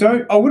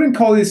wouldn't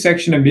call this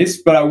section a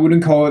miss, but I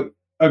wouldn't call it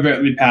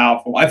overtly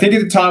powerful. I think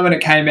at the time when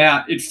it came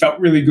out, it felt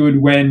really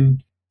good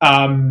when,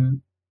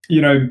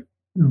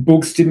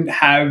 books didn't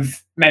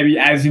have maybe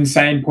as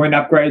insane point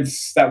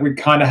upgrades that we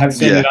kind of have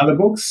seen in other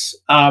books.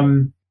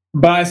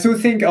 But I still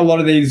think a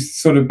lot of these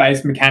sort of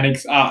base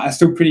mechanics are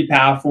still pretty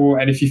powerful.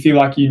 And if you feel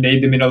like you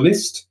need them in a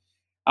list,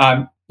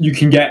 you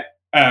can get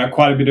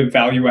quite a bit of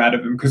value out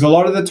of them. Because a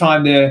lot of the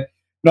time they're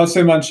not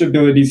so much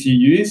abilities you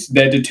use,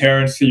 they're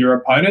deterrents to your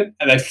opponent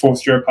and they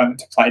force your opponent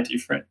to play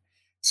different.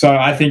 So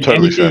I think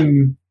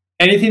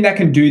anything that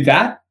can do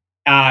that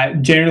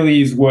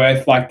generally is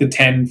worth like the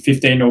 10,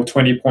 15 or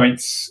 20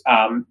 points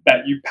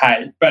that you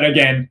pay. But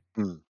again,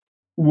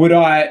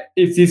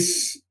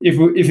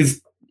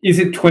 is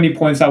it 20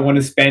 points I want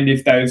to spend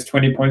if those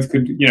 20 points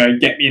could,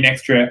 get me an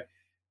extra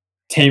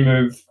team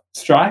of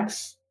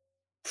strikes?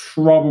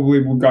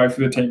 Probably will go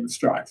for the team of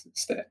strikes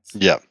instead.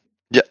 Yeah.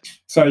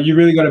 So you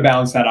really got to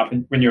balance that up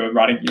when you're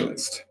writing your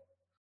list.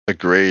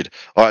 Agreed.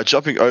 All right,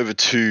 jumping over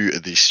to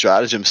the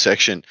stratagem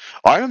section.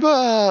 I remember,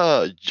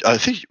 I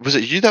think, was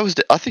it you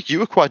I think you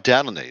were quite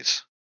down on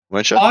these,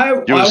 weren't you? I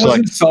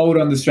wasn't sold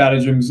on the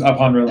stratagems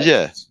upon release.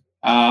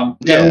 There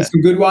were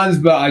some good ones,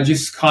 but I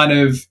just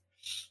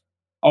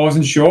I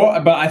wasn't sure,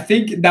 but I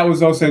think that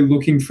was also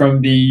looking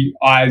from the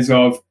eyes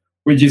of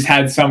we just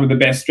had some of the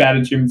best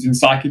stratagems in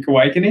Psychic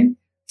Awakening,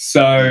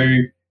 so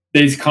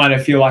these kind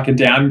of feel like a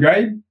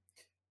downgrade.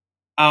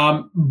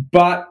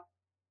 But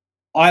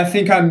I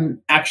think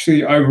I'm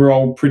actually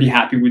overall pretty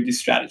happy with this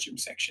stratagem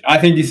section. I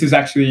think this is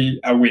actually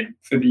a win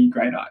for the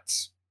Grey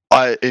Knights.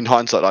 In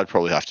hindsight, I'd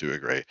probably have to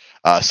agree.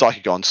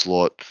 Psychic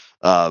Onslaught,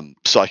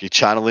 Psychic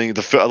Channeling.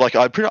 I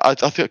can't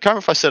remember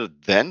if I said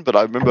it then, but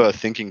I remember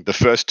thinking the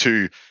first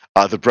two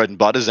are the bread and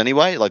butters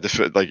anyway.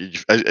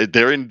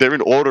 They're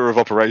in order of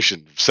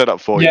operation set up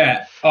for you.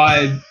 Yeah,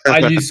 I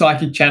use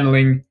Psychic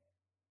Channeling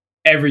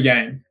every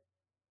game,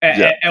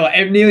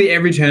 nearly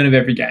every turn of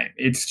every game.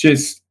 It's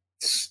just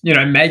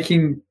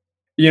making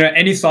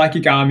any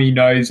psychic army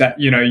knows that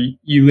you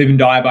live and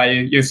die by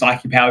your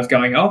psychic powers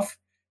going off.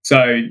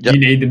 So you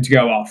need them to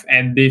go off,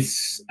 and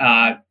this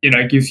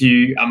gives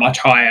you a much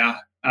higher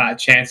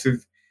chance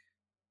of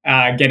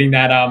getting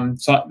that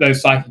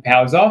those psychic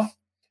powers off.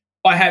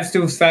 I have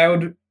still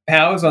failed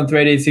powers on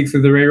 3d6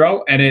 of the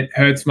reroll, and it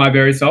hurts my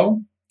very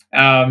soul.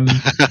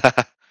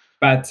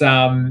 But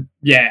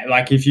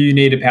if you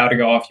need a power to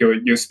go off,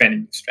 you're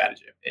spending the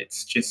stratagem.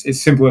 It's just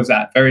as simple as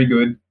that. Very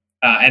good,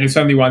 and it's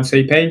only 1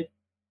 CP,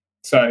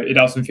 so it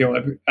doesn't feel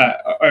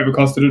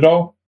overcosted at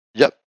all.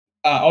 Yep.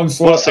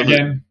 Onslaught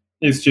again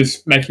is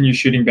just making you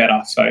shooting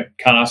better, so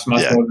can't ask for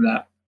much more than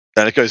that.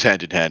 And it goes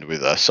hand in hand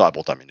with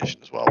Cybolt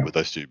Ammunition as well, with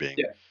those two being.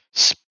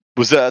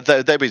 Was that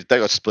they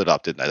got split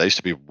up, didn't they? They used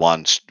to be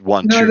one two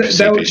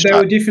CP. They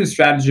were different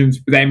stratagems,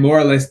 but they more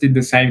or less did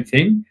the same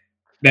thing.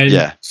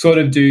 They sort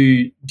of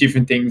do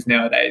different things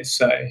nowadays.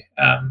 So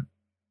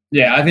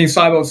I think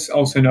Cybolt's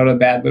also not a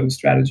bad little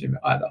stratagem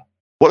either.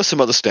 What are some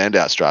other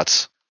standout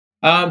strats?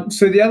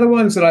 So the other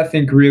ones that I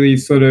think really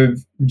sort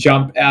of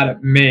jump out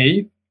at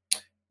me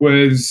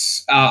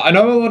was I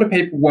know a lot of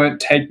people weren't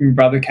taking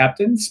Brother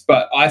Captains,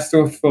 but I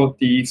still thought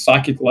the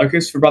Psychic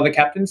Locus for Brother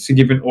Captains to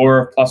give an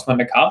aura of +1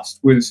 to cast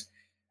was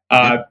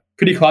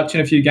pretty clutch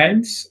in a few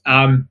games.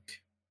 I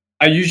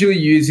usually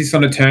use this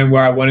on a turn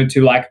where I wanted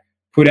to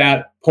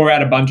pour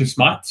out a bunch of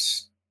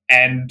smites,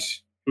 and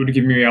it would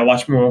give me a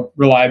much more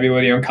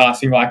reliability on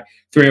casting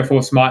 3 or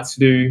 4 smites to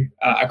do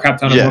a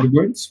crap ton of mortal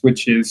wounds,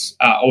 which is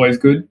always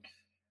good.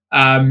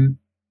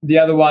 The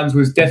other ones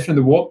was Death from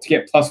the Warp to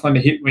get +1 to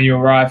hit when you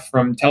arrive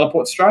from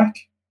Teleport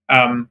Strike.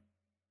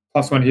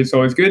 +1 hit's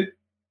always good.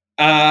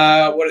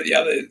 What are the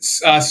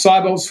others?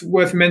 Cybolt's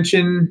worth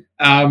mention.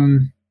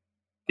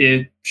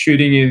 The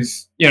shooting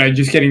is,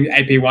 just getting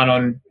AP1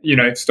 on,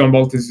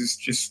 Stormbolters is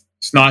just,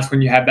 it's nice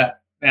when you have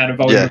that amount of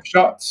volume of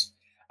shots.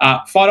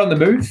 Fight on the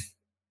move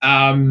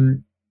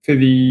for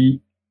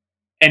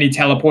any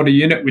teleporter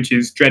unit, which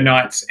is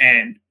Dreadknights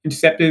and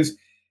Interceptors.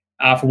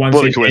 For 1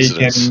 CP,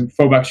 can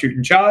fallback, shoot,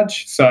 and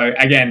charge. So,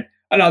 again,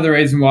 another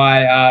reason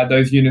why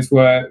those units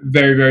were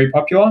very, very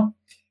popular.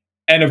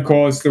 And, of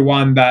course, the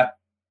one that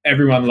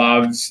everyone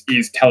loves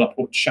is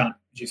Teleport Shunt,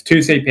 which is 2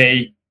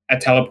 CP. A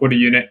teleporter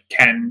unit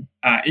can,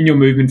 in your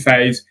movement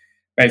phase,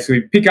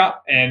 basically pick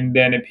up and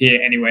then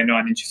appear anywhere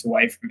 9 inches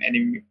away from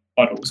enemy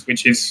models,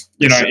 which is,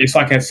 it's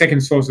like a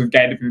second source of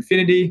Gate of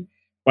Infinity,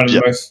 one of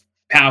the most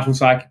powerful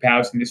psychic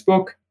powers in this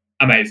book.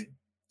 Amazing.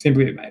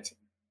 Simply amazing.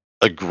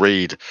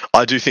 Agreed.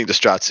 I do think the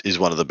strats is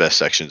one of the best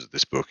sections of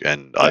this book,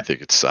 and I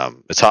think it's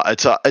hard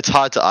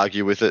to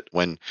argue with it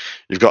when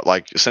you've got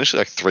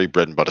essentially 3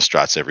 bread and butter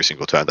strats every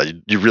single turn that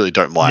you really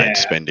don't mind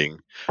spending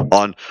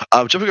on.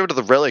 Jumping over to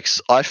the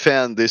relics, I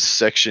found this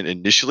section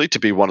initially to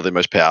be one of the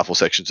most powerful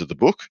sections of the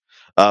book,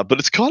 but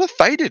it's kind of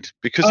faded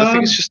because I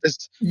think it's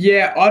just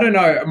I don't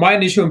know. My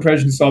initial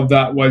impressions of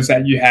that was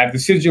that you have the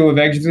Sigil of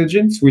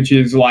Exigence, which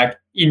is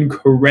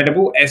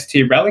incredible S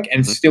tier relic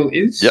and still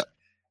is. Yep.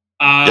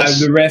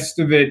 The rest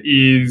of it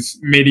is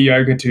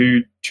mediocre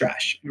to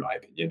trash, in my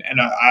opinion. And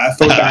I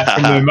thought that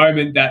from the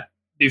moment that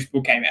this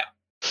book came out.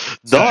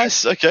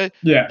 Nice. Okay.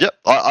 Yeah. Yep.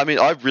 I mean,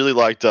 I really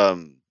liked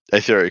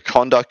Aetheric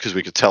Conduct because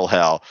we could tell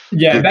how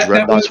good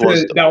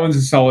that one's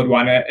a solid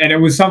one. And it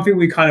was something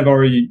we kind of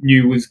already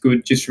knew was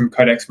good just from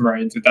Codex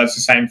Marines. It does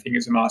the same thing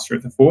as a Master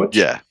of the Forge.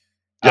 Yeah.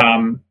 Yep.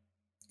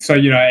 So,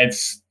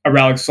 it's a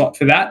relic slot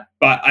for that.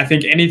 But I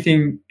think any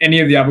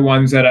of the other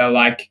ones that are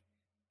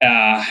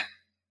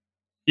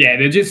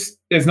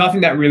there's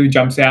nothing that really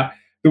jumps out.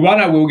 The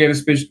one I will give a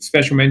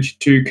special mention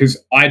to, because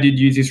I did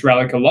use this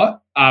relic a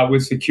lot,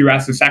 was the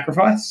Cuirass of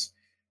Sacrifice,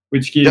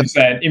 which gives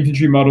an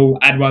infantry model,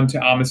 add 1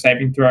 to armor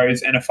saving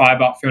throws, and a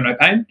 5-up feel no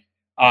pain.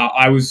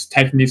 I was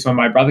taking this on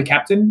my brother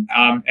captain,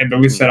 and the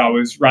list that I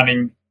was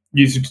running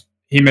used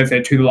him as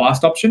their to the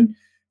last option.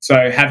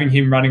 So having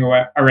him running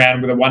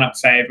around with a 1-up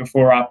save, a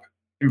 4-up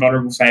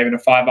invulnerable save, and a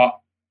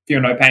 5-up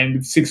feel no pain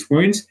with 6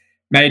 wounds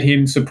made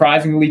him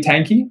surprisingly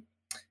tanky.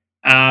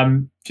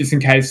 Just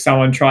in case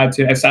someone tried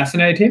to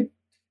assassinate him.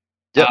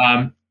 Yep.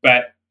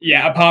 But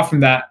apart from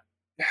that,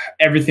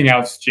 everything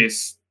else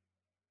just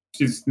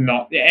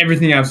not.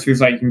 Everything else feels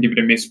like you can give it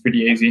a miss pretty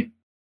easy.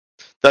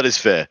 That is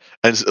fair,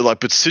 and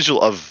but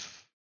Sigil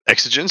of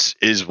Exigence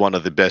is one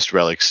of the best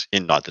relics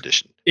in 9th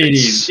edition. It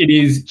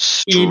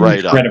is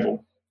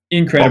incredible.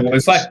 Incredible.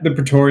 It's like the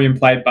Praetorian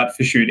Plate, but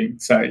for shooting.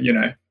 So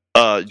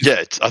I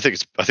think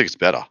it's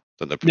better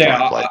than the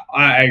Praetorian Plate.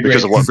 I agree.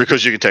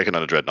 Because you can take it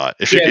on a Dreadknight.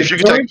 If you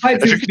Praetorian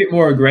Plate is a bit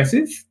more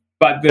aggressive,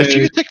 but if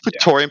you can take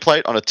Praetorian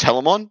Plate on a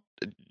Telemon,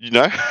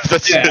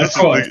 that's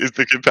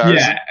the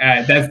comparison.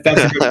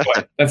 That's a good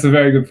point. That's a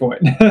very good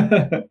point.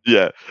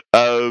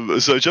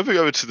 So jumping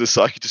over to the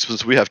psychic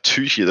disciplines, we have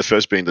 2 here. The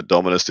first being the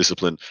Dominus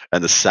discipline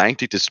and the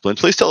Sanctic discipline.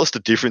 Please tell us the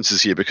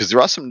differences here, because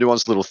there are some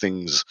nuanced little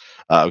things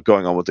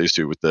going on with these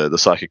two, with the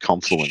psychic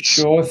confluence.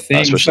 Sure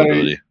thing. So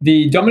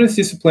the Dominus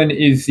discipline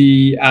is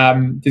the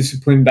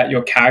discipline that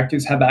your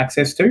characters have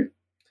access to.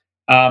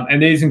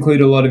 And these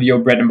include a lot of your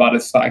bread and butter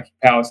psychic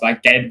powers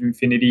like Gate of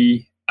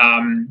Infinity,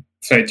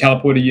 so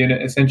teleporter unit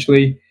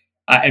essentially,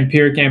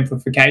 empiric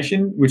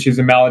amplification, which is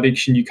a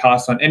malediction you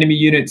cast on enemy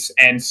units,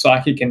 and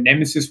psychic and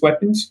nemesis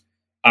weapons,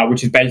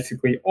 which is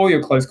basically all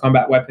your close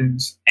combat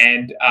weapons,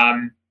 and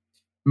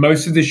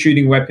most of the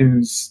shooting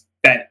weapons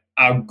that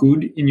are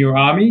good in your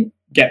army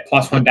get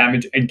 +1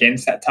 damage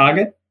against that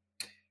target.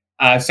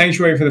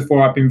 Sanctuary for the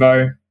 4-up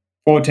invo,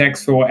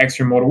 Vortex for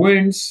extra mortal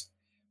wounds.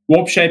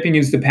 Warp shaping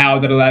is the power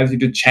that allows you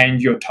to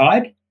change your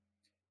tide.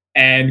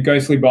 And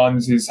Ghostly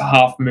Bonds is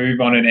half move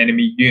on an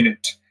enemy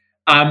unit.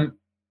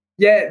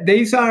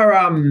 These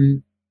are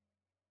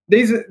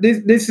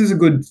this is a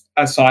good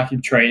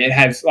psychic tree. It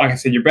has, like I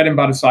said, your bread and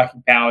butter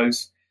psychic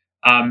powers,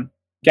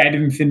 Gate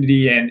of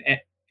Infinity, and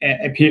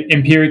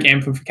empiric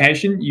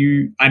amplification.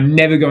 You are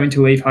never going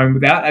to leave home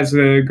without as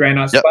a Grey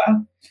Knight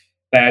player.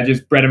 They are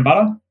just bread and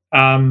butter.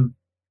 And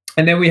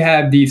then we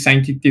have the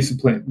Sanctic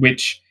discipline,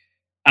 which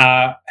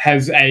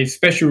has a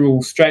special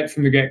rule straight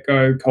from the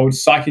get-go called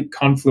Psychic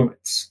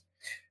Confluence.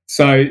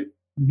 So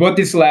what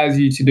this allows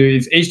you to do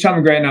is each time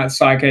a Grey Knight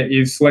Psyker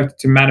is selected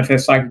to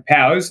manifest psychic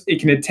powers, it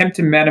can attempt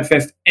to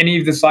manifest any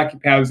of the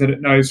psychic powers that it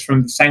knows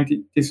from the Sanctic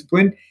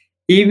discipline,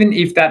 even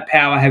if that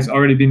power has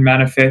already been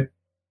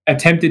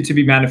attempted to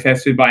be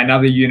manifested by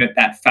another unit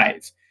that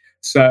phase.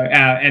 So,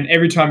 and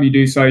every time you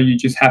do so, you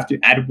just have to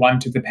add 1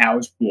 to the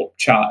power's warp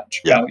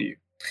charge value.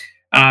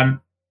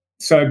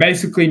 So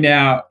basically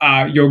now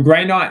your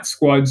Grey Knight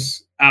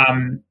squads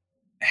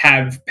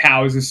have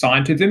powers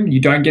assigned to them. You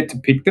don't get to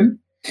pick them.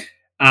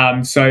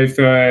 So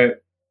for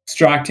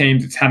strike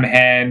teams, it's Hammer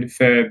Hand.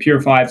 For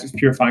Purifiers, it's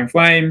Purifying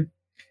Flame,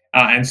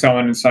 and so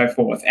on and so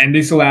forth. And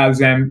this allows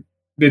them,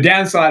 the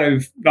downside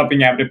of not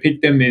being able to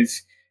pick them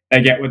is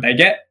they get what they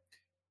get.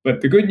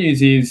 But the good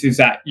news is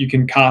that you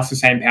can cast the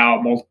same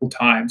power multiple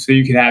times. So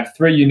you could have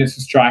 3 units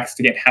of strikes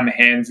to get hammer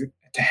hand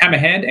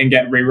and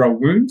get reroll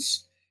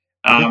wounds,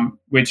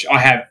 which I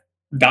have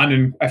done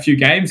in a few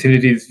games, and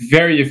it is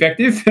very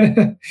effective.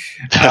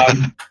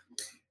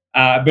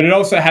 But it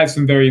also has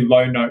some very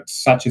low notes,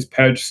 such as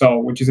Purge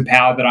Soul, which is a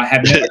power that I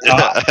have never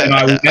cast and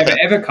I will never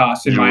ever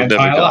cast in my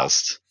entire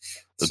life.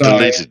 So,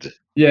 deleted.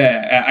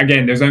 Yeah,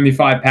 again, there's only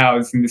 5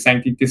 powers in the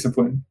Sanctic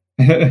Discipline.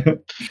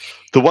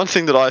 The one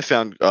thing that I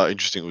found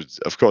interesting was,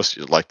 of course,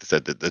 like I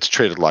said, that it's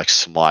treated like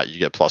Smite. You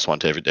get +1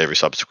 to every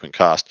subsequent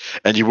cast,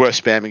 and you were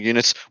spamming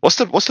units. What's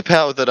the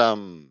power that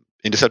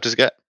Interceptors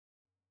get?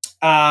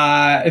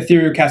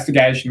 Ethereal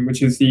Castigation,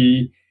 which is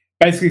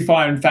basically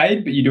Fire and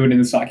Fade, but you do it in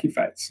the Psychic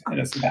phase, and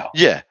it's the power.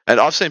 Yeah, and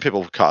I've seen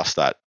people cast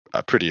that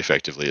pretty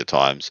effectively at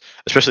times,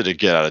 especially to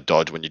get out of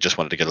dodge when you just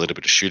wanted to get a little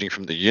bit of shooting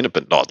from the unit,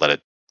 but not let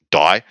it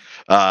die.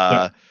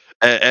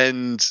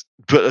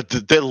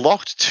 But they're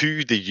locked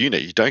to the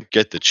unit. You don't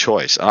get the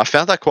choice. And I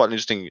found that quite an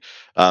interesting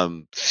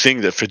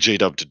thing that for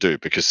GW to do,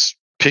 because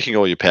picking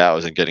all your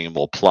powers and getting them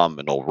all plumb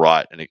and all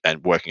right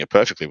and working it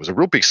perfectly was a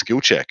real big skill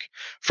check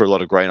for a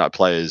lot of Grey Knight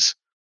players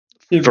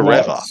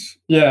forever.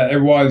 Yeah,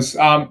 it was.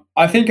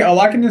 I think I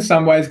like it in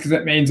some ways because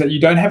it means that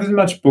you don't have as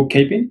much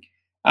bookkeeping.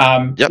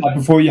 Like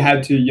before, you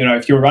had to,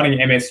 if you were running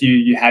MSU,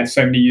 you had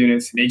so many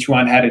units and each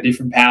one had a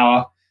different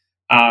power.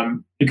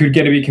 It could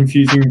get a bit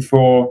confusing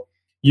for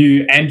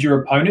you and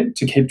your opponent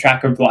to keep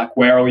track of like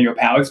where all your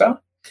powers are.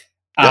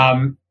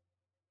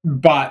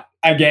 But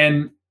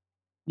again,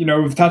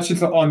 we've touched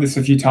on this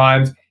a few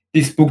times.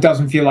 This book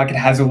doesn't feel like it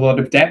has a lot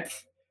of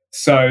depth.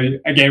 So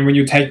again, when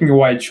you're taking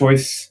away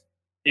choice,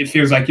 it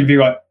feels like you've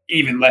got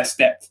even less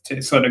depth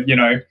to sort of,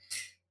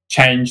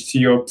 change to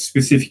your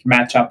specific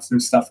matchups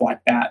and stuff like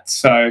that.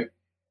 So,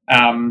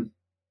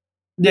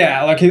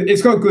 like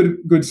it's got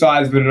good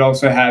sides, but it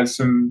also has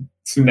some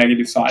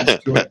negative sides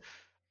to it.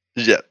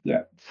 Yeah.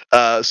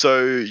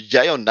 So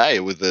yay or nay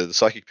with the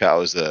psychic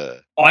powers?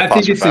 I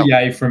think it's a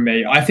yay from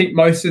me. I think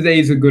most of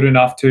these are good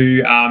enough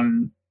to,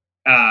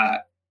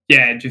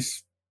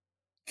 just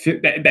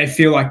they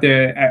feel like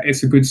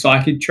it's a good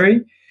psychic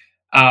tree.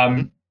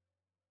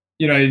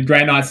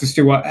 Grey Knights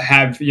still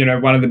have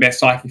one of the best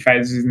psychic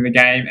phases in the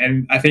game,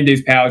 and I think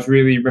these powers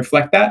really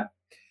reflect that.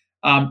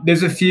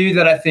 There's a few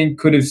that I think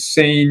could have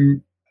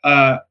seen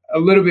a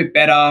little bit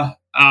better.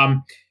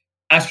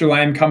 Astral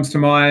Aim comes to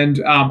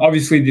mind.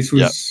 Obviously, this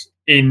was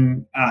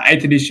in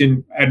 8th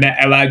edition and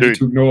that allowed you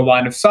to ignore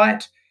line of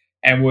sight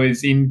and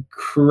was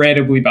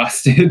incredibly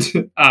busted.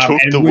 Took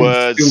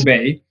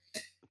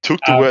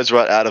the words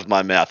right out of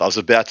my mouth. I was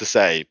about to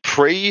say,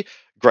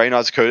 pre-Grey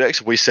Knights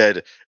Codex, we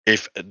said,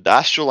 if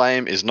Astral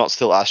Aim is not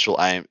still Astral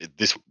Aim,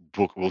 this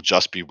book will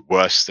just be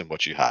worse than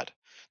what you had.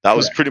 That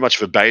was pretty much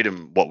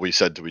verbatim what we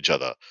said to each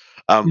other.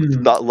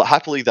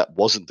 Happily, that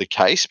wasn't the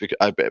case,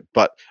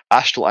 but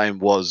Astral Aim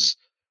was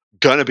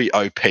going to be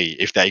OP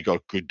if they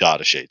got good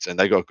data sheets, and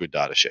they got good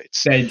data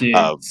sheets. They did.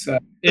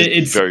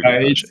 It's very good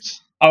data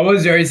sheets. I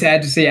was very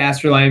sad to see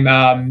Astral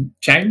Aim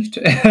changed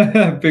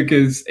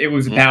because it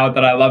was a power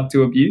that I love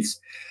to abuse.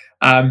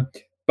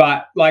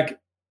 But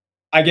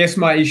I guess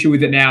my issue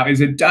with it now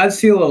is it does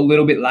feel a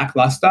little bit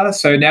lackluster.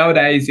 So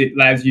nowadays it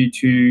allows you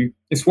to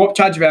a swap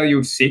charge value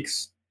of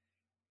 6,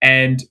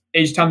 and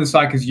each time the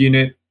Psyker's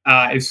unit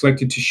is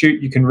selected to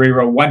shoot, you can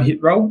reroll 1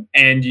 hit roll,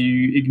 and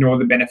you ignore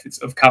the benefits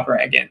of cover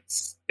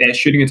against their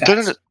shooting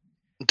attacks.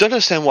 Don't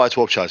understand why it's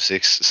warp charge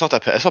 6. It's not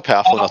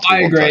powerful enough.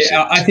 I agree.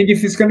 I think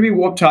if it's going to be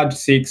warp charge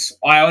 6,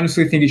 I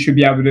honestly think you should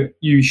be able to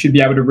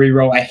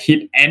reroll a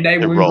hit and a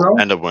wound roll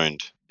and a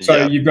wound.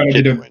 So you've got a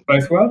bit of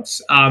both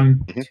worlds.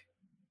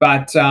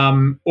 But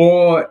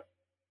or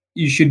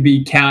you should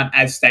be count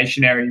as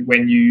stationary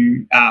when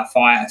you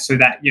fire, so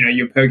that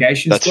your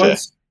purgation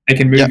squads they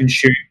can move and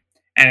shoot,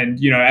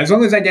 and as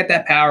long as they get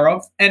that power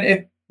off,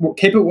 and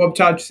keep it warp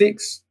charge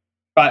 6,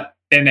 but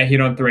then they hit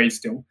on 3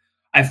 still.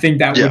 I think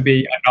that would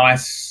be a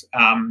nice.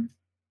 I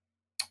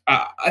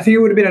think it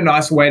would have been a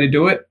nice way to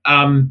do it.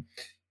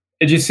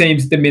 It just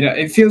seems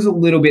it feels a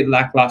little bit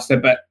lackluster,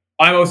 but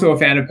I'm also a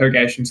fan of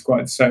purgation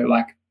squads, so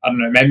I don't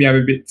know, maybe I'm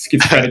a bit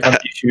schizophrenic on the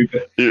issue,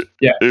 but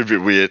you're a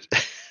bit weird.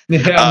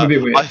 Yeah, I'm a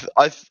bit weird.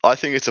 I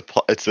think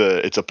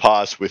it's a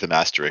pass with an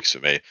asterisk for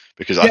me,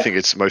 because I think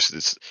it's most of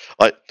this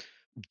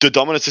the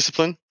dominance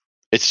discipline.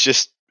 It's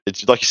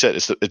like you said,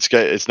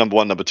 it's number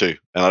 1, number 2,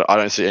 and I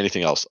don't see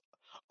anything else.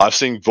 I've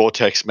seen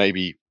Vortex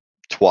maybe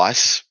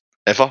twice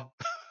ever.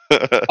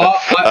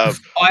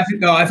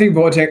 I think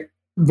Vortex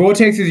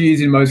is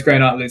used in most Grey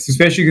Knight lists,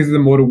 especially because of the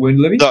mortal wound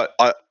living. No,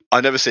 I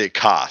never see it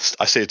cast.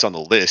 I see it's on the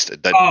list.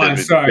 It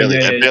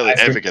barely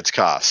ever gets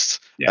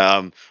cast.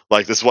 Yeah.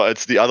 This one,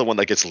 it's the other one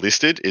that gets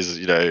listed is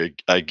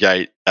a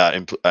gate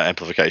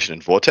amplification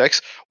in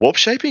Vortex. Warp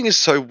shaping is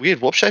so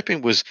weird. Warp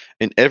shaping was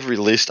in every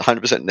list,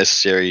 100%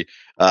 necessary.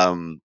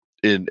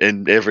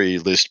 In every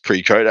list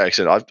pre-Codex,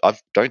 and I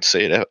don't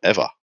see it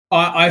ever.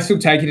 I still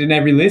take it in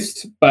every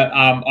list, but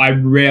I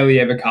rarely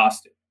ever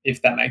cast it,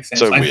 if that makes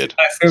sense. So weird.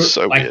 I feel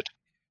so weird.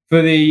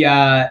 For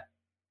the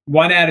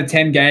 1 out of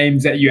 10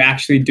 games that you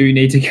actually do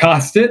need to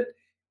cast it,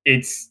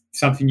 it's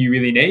something you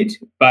really need.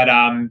 But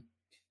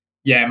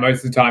yeah,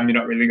 most of the time you're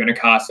not really going to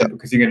cast it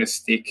because you're going to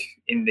stick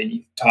in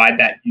the tide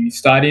that you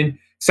start in.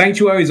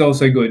 Sanctuary is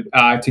also good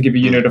to give a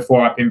unit a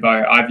 4-up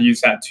invo. I've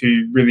used that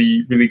to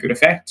really, really good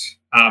effect.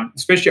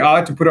 Especially I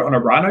like to put it on a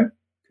Rhino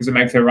because it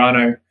makes a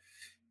Rhino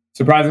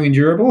surprisingly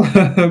durable.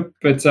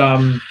 But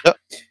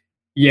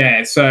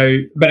yeah, so,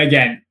 but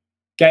again,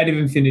 Gate of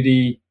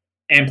Infinity,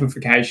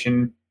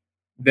 Amplification,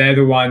 they're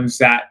the ones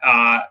that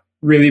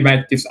really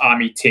make this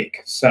army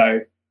tick. So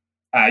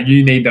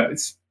you need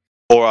those.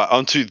 All right,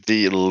 onto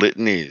the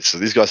litanies. So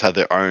these guys have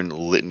their own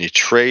litany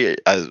tree,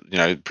 as you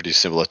know, pretty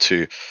similar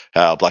to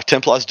how Black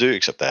Templars do,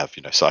 except they have,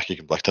 Psychic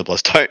and Black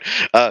Templars don't.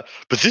 But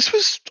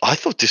I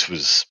thought this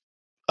was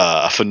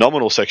a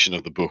phenomenal section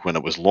of the book when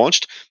it was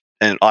launched,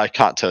 and I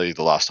can't tell you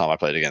the last time I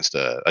played against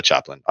a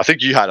chaplain. I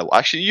think you had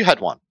you had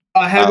one.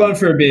 I had one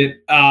for a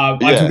bit.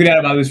 I took it out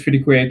of others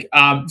pretty quick.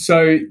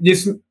 So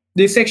this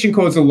section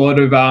caused a lot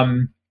of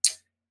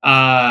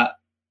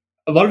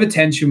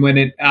attention when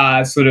it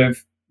sort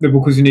of the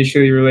book was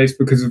initially released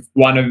because of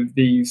one of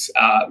these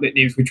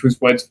litanies, which was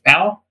Words of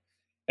Power.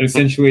 It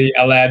essentially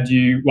allowed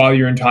you, while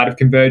you're in Tide of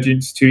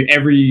Convergence, to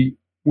every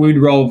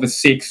wound roll of a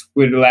 6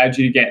 would allow you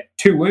to get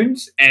 2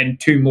 wounds and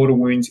 2 mortal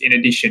wounds in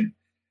addition.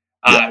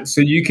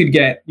 So you could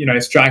get,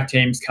 strike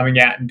teams coming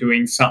out and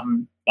doing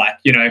something like,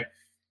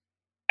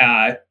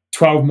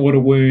 12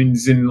 mortal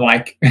wounds and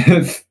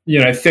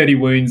 30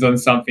 wounds on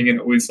something. And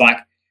it was like,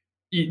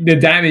 the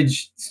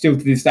damage still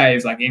to this day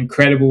is like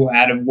incredible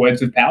out of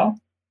Words of Power.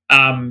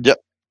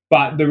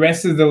 But the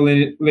rest of the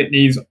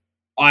litanies,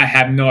 I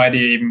have no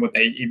idea even what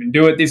they even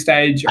do at this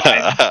stage.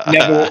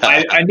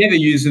 I never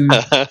use them.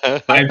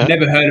 I've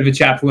never heard of a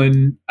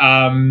chaplain.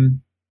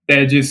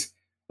 They're just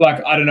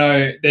I don't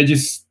know. They're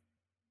just,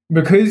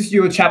 because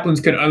your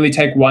chaplains can only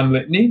take 1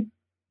 litany,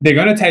 they're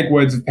going to take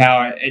Words of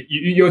Power.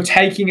 You're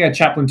taking a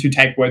chaplain to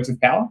take Words of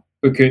Power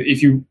because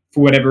if you,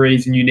 for whatever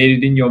reason, you need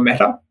it in your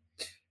meta.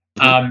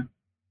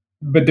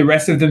 But the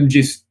rest of them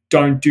just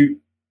don't do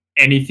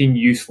anything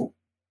useful.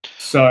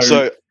 So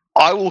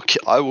I will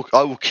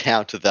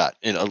counter that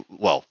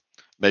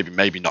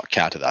maybe not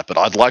counter that, but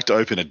I'd like to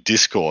open a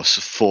discourse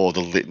for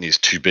the litanies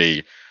to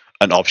be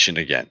an option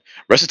again.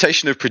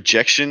 Recitation of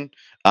Projection,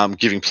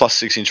 giving plus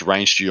 6-inch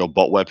range to your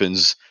bot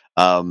weapons,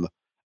 and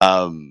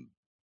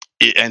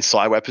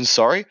psi weapons,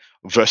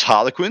 versus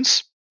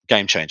Harlequins,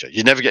 game changer.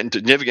 You never get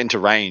into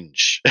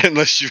range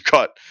unless you've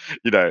got,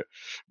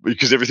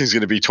 because everything's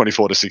going to be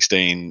 24 to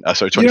 16,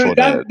 24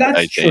 to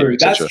 18. True.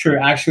 That's true.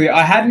 Actually,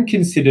 I hadn't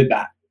considered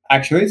that.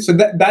 Actually, so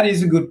that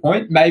is a good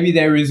point. Maybe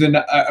there is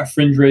a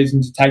fringe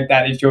reason to take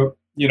that if you're,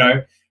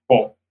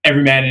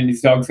 every man and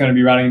his dog's going to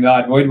be running the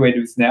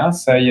AOWdu now.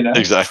 So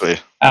exactly.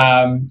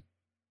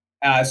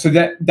 So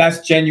that's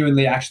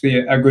genuinely actually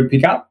a good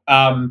pickup.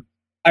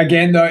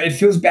 Again, though, it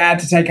feels bad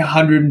to take a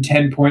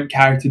 110-point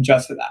character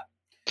just for that.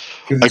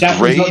 Because the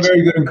chaplain's not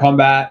very good in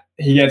combat.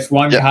 He gets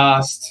 1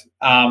 cast,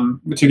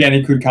 which again,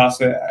 he could cast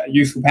a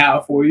useful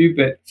power for you.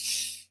 But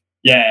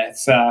yeah,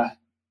 it's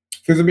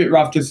feels a bit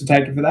rough just to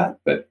take it for that.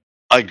 But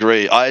I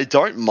agree. I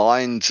don't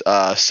mind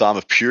Psalm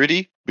of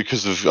Purity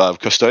because of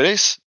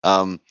Custodes.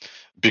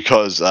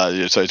 Because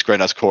so it's Grey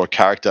Knight's core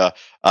character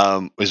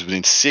is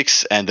within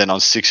 6, and then on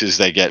 6s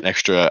they get an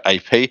extra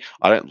AP.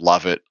 I don't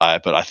love it,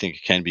 but I think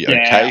it can be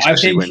okay. I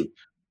think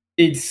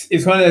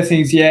it's one of those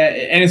things,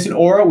 and it's an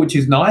aura, which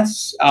is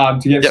nice to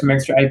get some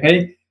extra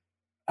AP.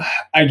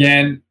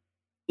 Again,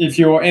 if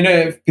you're in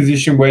a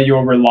position where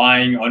you're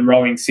relying on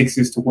rolling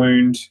 6s to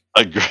wound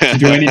to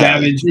do any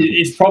damage,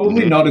 it's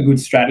probably not a good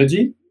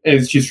strategy.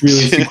 It's just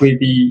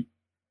realistically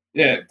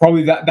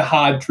probably the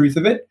hard truth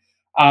of it.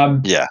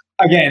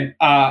 Again,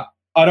 I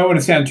don't want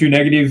to sound too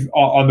negative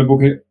on the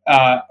book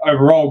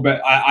overall,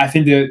 but I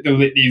think the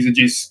litanies are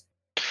just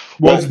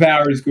Words of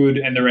Power is good,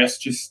 and the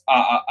rest just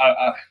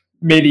are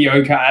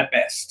mediocre at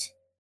best.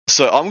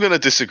 So I'm going to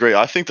disagree.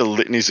 I think the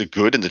litanies are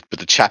good, but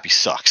the chappie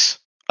sucks.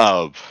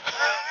 Okay,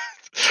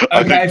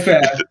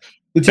 fair.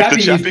 The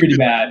chappie is pretty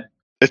bad.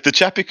 If the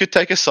chappie could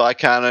take a Psy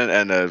Cannon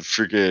and a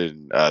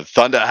freaking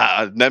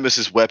Thunder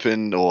Nemesis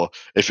weapon, or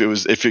if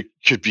it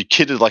could be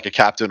kitted like a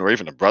captain or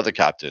even a brother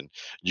captain,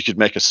 you could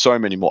make so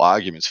many more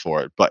arguments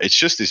for it. But it's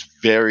just this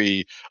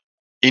very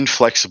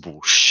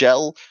inflexible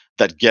shell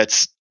that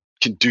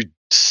can do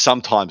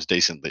sometimes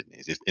decent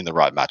litanies in the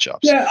right matchups.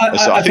 Yeah,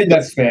 I think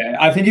that's fair.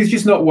 I think it's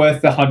just not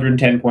worth the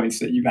 110 points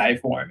that you pay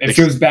for him. It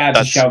feels bad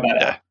to shell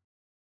that out.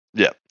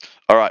 Yeah.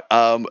 All right.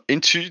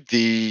 Into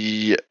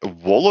the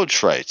Warlord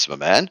traits, my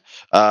man.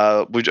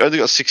 We've only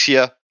got 6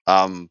 here.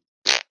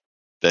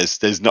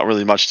 There's not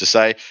really much to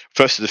say.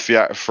 First of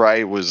the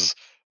Foray was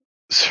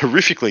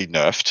horrifically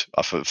nerfed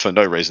for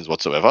no reasons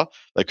whatsoever.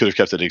 They could have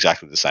kept it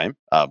exactly the same.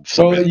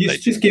 You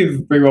should just give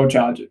reroll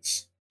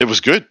charges. It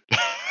was good.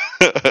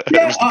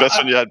 It was the best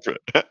one you had for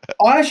it.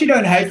 I actually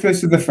don't hate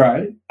First of the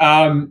Fray.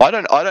 I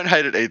don't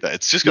hate it either.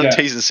 It's just got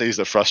T's and C's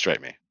that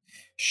frustrate me.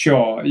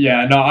 Sure.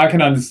 Yeah. No, I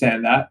can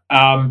understand that.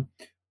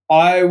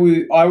 I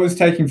was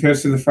taking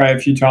First of the Fray a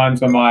few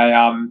times on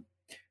my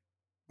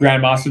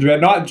Grandmaster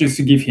Dreadnought just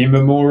to give him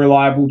a more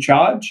reliable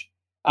charge.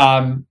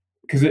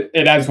 Because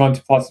it adds 1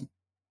 to plus.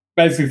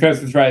 Basically,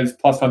 first threat is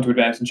 +1 to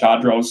advance and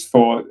charge rolls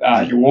for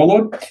your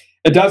Warlord.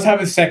 It does have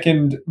a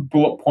second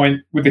bullet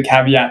point with the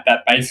caveat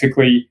that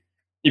basically,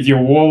 if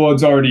your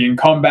Warlord's already in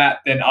combat,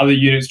 then other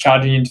units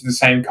charging into the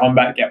same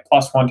combat get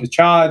 +1 to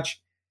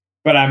charge.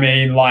 But I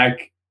mean,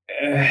 like,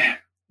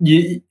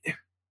 when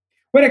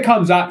it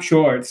comes up,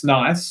 sure, it's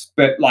nice.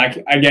 But,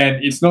 like, again,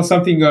 it's not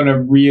something you're going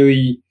to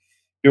really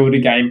build a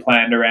game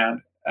plan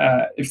around,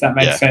 if that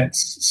makes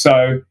sense.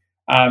 So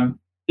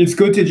it's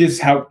good to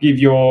just help give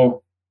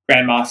your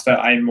Grandmaster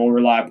a more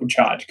reliable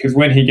charge, because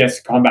when he gets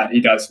to combat,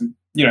 he does some,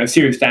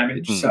 serious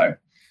damage. So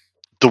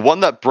the one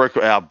that broke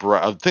our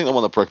brain, I think the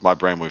one that broke my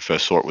brain when we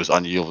first saw it was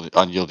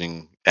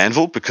Unyielding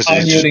Anvil, because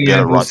it's just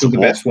better right to the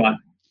war. best one.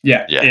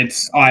 Yeah,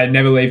 it's I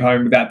never leave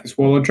home without this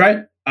Warlord trait.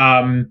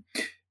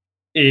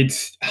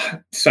 It's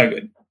so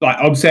good. Like,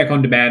 OBSEC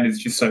on demand is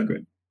just so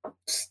good.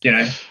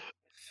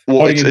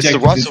 Well, it's the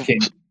Rights of...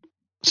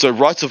 So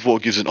Rights of War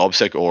gives an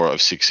OBSEC aura of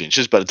 6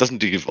 inches, but it doesn't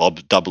give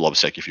double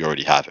OBSEC if you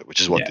already have it,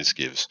 which is what this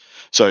gives.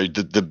 So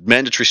the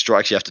mandatory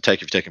strikes you have to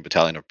take if you're taking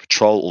Battalion of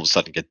Patrol, all of a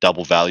sudden get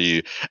double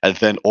value, and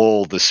then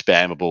all the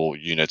spammable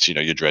units,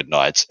 your Dread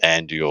Knights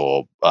and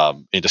your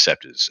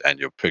Interceptors and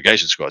your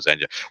Purgation Squads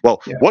and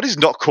what is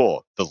not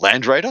core? The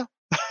Land Raider?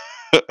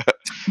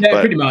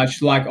 Pretty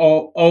much. Like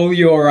all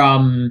your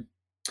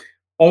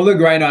all the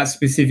Grey Knight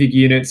specific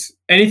units,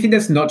 anything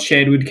that's not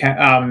shared with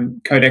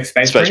Codex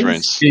Space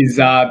Marines is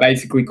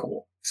basically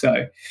core.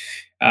 So,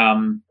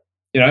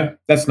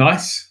 that's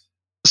nice.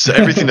 So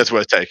everything that's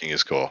worth taking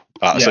is core.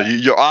 So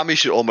your army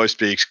should almost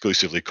be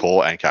exclusively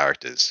core and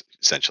characters,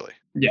 essentially.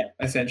 Yeah,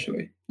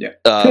 essentially. Yeah.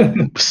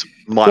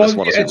 Minus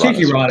one or two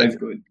Cheeky Rhino is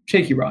good.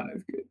 Cheeky Rhino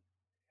is good.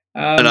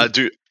 And I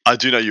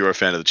do know you're a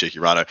fan of the Cheeky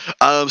Rhino.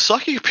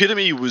 Psychic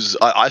Epitome was...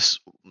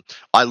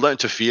 I learned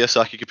to fear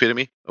Psychic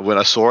Epitome when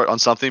I saw it on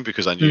something,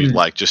 because I knew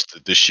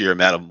just the sheer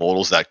amount of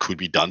mortals that could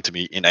be done to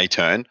me in a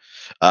turn.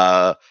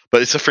 But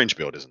it's a fringe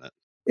build, isn't it?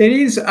 It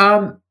is.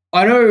 I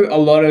know a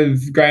lot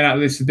of Grey Knight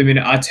lists at the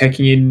minute are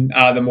taking in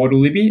the Mortal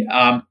Libby.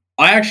 My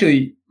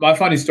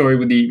funny story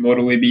with the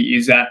Mortal Libby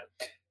is that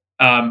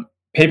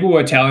people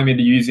were telling me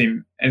to use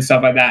him and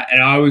stuff like that,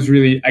 and I was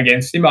really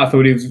against him. I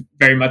thought he was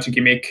very much a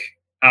gimmick,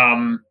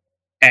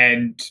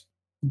 and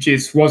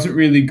just wasn't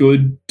really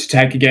good to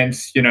take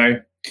against,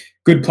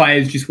 good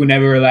players just will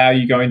never allow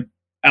you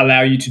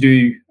to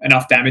do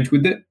enough damage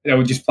with it. They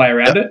will just play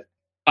around it.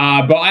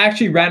 But I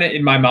actually ran it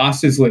in my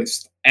Masters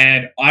list,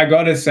 and I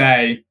got to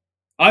say,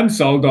 I'm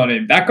sold on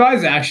him. That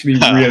guy's actually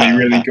really,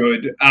 really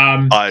good.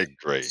 I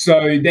agree.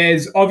 So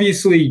there's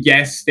obviously,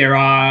 there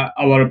are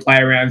a lot of play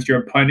arounds your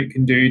opponent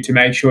can do to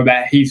make sure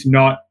that he's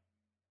not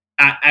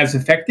as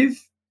effective,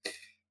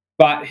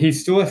 but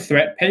he's still a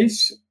threat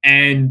piece.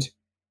 And,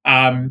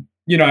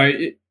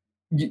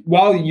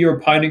 while your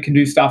opponent can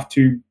do stuff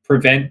to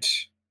prevent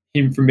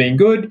him from being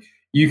good,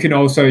 you can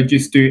also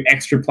just do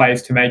extra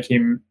plays to make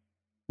him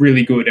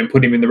really good and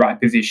put him in the right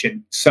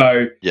position.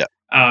 So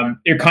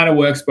it kind of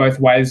works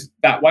both ways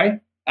that way.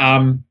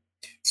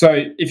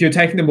 So if you're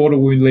taking the Mortal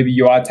Wound Libby,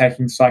 you are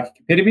taking Psychic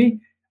Epitome.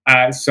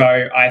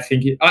 So I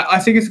think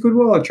it's a good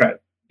Warlord trait.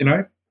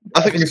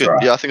 I think it's good.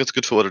 Right. Yeah, I think it's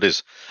good for what it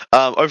is.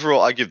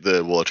 Overall, I give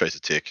the Warlord trait a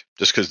tick,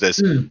 just because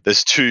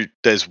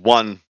there's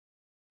one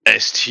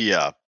S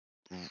tier,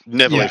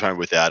 never leave home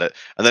without it,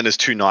 and then there's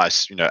two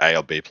nice, A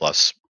or B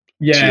plus.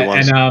 tier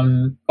ones.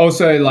 And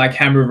also like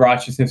Hammer of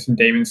Righteousness and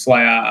Demon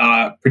Slayer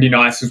are pretty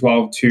nice as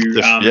well too.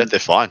 They're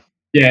fine.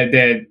 Yeah,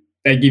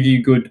 they give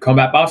you good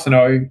combat buffs. I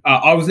know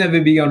I was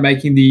never big on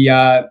making the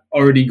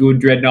already good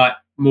Dread Knight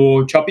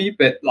more choppy,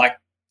 but like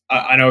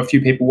I know a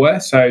few people were,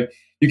 so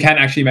you can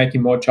actually make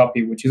him more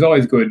choppy, which is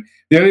always good.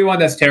 The only one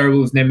that's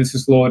terrible is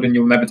Nemesis Lord, and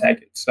you'll never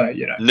take it. So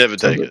never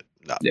take it.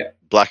 No. Yeah,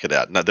 black it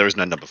out. No, there is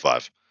no number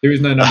 5. There is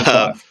no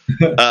number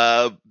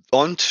 5.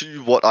 On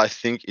to what I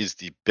think is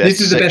the best. This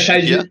is the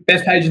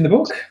best page in the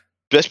book.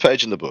 Best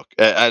page in the book,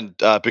 and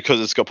because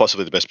it's got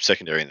possibly the best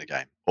secondary in the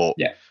game.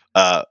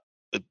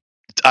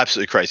 It's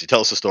absolutely crazy. Tell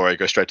us the story.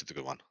 Go straight to the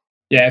good one.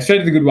 Yeah, straight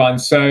to the good one.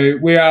 So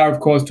we are, of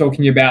course,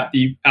 talking about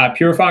the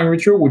Purifying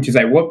Ritual, which is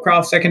a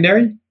Warpcraft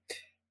secondary.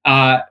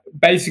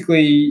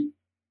 Basically,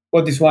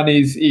 what this one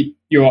is,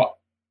 your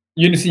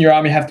units in your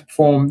army have to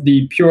perform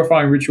the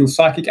Purifying Ritual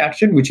psychic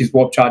action, which is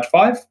Warp Charge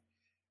 5.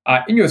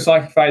 In your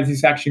psychic phase,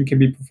 this action can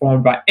be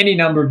performed by any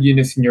number of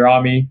units in your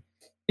army.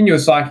 In your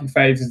psychic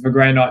phase, if a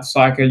Grey Knight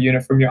Psycho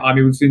unit from your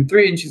army was within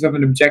 3 inches of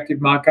an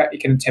objective marker, it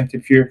can attempt to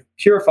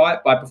purify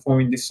it by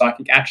performing this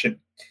psychic action.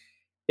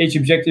 Each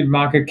objective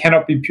marker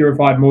cannot be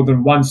purified more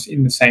than once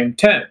in the same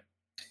turn.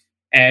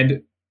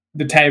 And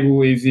the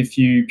table is, if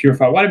you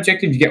purify one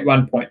objective, you get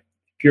 1 point.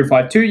 If you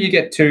purify 2, you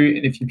get 2.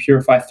 And if you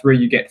purify 3,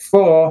 you get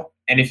 4.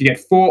 And if you get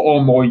 4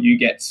 or more, you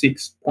get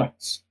 6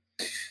 points.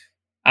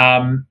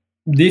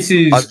 This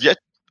is...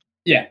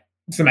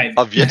 it's amazing.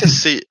 I've yet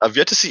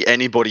to see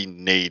anybody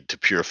need to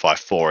purify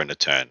 4 in a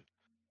turn.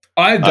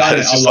 I've done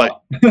it a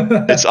lot.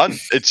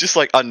 It's just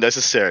like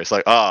unnecessary. It's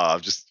like,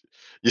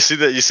 You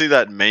see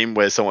that meme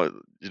where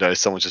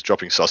someone's just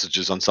dropping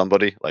sausages on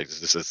somebody, like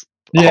this is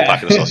a whole Yeah.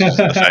 packet of sausages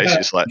in the face.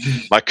 It's like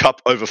my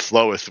cup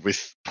overfloweth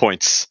with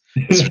points.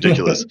 It's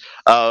ridiculous.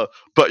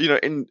 But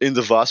in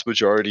the vast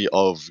majority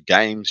of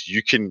games,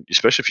 you can,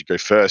 especially if you go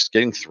first,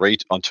 getting 3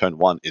 on turn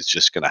 1 is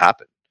just going to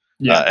happen.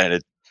 Yeah.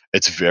 And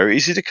it's very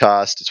easy to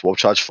cast. It's warp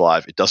charge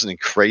 5. It doesn't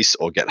increase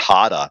or get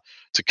harder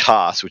to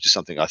cast, which is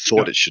something I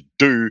thought it should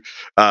do.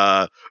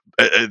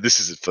 This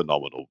is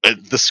phenomenal.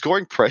 And the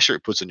scoring pressure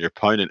it puts on your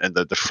opponent, and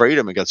the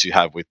freedom it lets you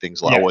have with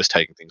things like always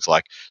taking things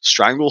like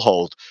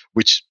Stranglehold,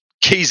 which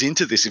keys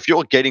into this. If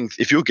you're getting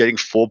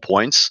 4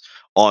 points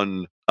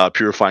on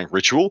Purifying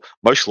Ritual,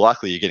 most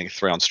likely you're getting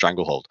 3 on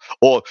Stranglehold,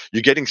 or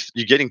you're getting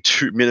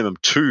minimum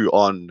 2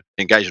 on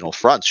Engage on All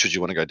Fronts. Should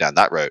you want to go down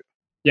that route?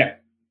 Yeah.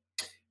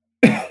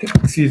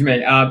 Excuse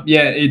me.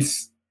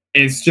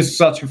 It's just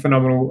such a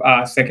phenomenal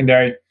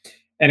secondary,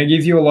 and it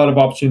gives you a lot of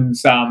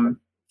options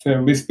for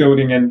list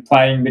building and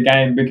playing the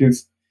game,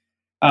 because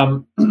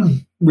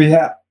we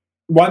have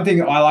one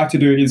thing I like to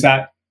do is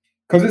that,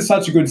 because it's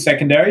such a good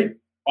secondary,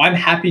 I'm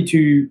happy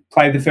to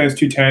play the first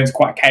 2 turns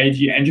quite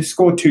cagey and just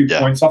score 2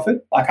 points off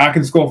it. Like I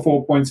can score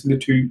 4 points in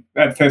the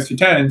first 2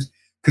 turns,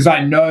 because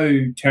I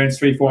know turns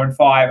 3, 4, and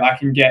 5 I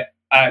can get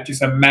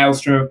just a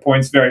maelstrom of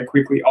points very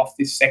quickly off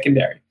this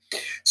secondary.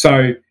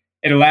 So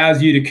it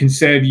allows you to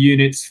conserve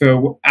units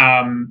for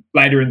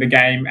later in the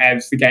game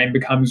as the game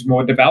becomes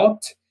more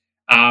developed.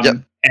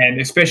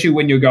 And especially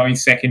when you're going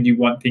second, you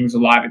want things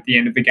alive at the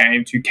end of the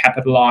game to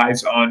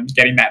capitalize on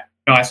getting that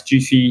nice,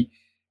 juicy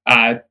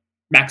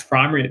max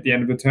primary at the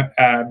end of the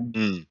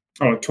turn.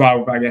 Or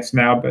 12, I guess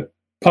now, but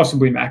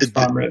possibly max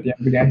primary at the end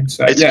of the game.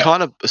 So it's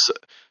kind of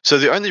so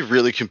the only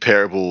really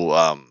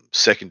comparable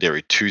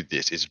secondary to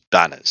this is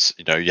banners.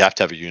 You have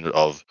to have a unit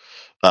of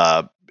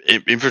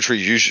infantry,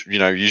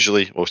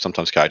 usually, or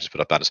sometimes characters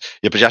put up banners.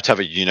 Yeah, but you have to have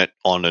a unit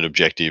on an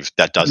objective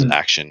that does an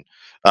action.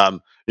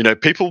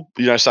 People,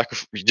 you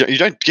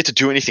don't get to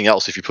do anything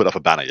else if you put up a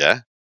banner. Yeah,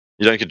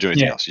 you don't get to do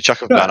anything else. You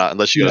chuck up a banner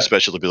unless you got a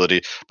special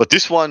ability. But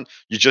this one,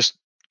 you just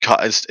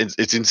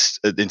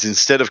it's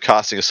instead of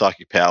casting a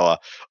psychic power,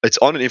 it's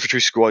on an infantry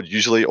squad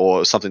usually,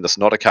 or something that's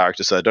not a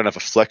character, so they don't have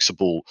a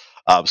flexible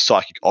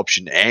psychic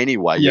option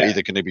anyway. You're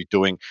either going to be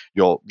doing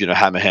your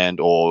hammer hand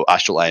or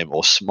astral aim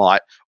or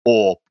smite,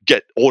 or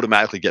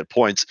automatically get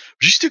points,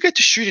 but you still get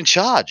to shoot and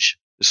charge.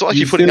 It's not like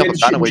you're putting up a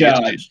banner where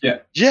you get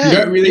to you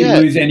don't really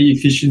lose any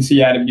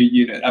efficiency out of your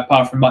unit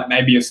apart from like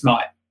maybe a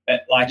smite.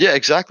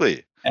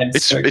 Exactly.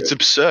 It's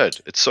absurd.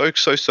 It's so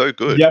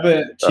good. The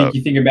other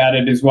cheeky thing about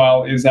it as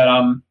well is that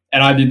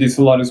and I did this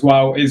a lot as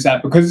well, is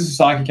that because it's a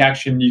psychic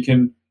action, you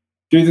can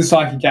do the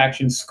psychic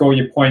action, score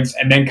your points,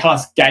 and then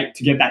cast Gate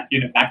to get that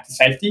unit back to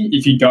safety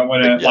if you don't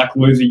want to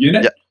lose a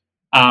unit.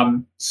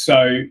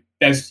 So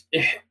there's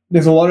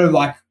a lot of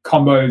like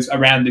combos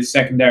around this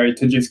secondary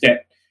to just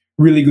get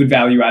really good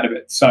value out of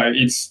it. So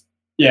it's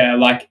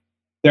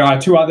there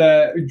are 2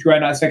 other Grey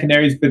Knight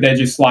secondaries, but they're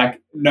just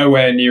like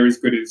nowhere near as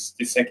good as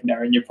this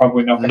secondary, and you're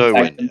probably not going to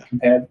take them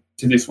compared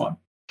to this one.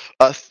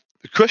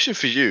 Question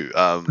for you,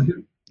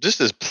 just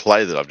this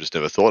play that I've just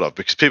never thought of,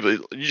 because people,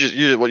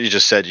 what you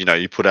just said,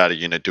 you put out a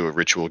unit, do a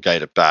ritual,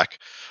 gate it back,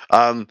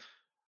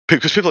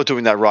 because people are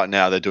doing that right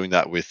now. They're doing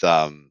that with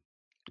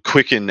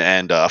Quicken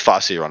and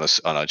Farseer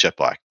on a jet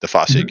bike. The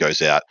Farseer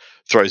goes out,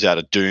 throws out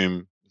a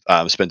Doom.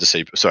 Spend a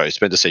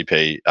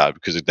CP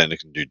because then it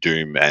can do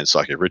Doom and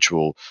Psychic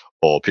Ritual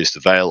or Pierce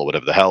the Veil or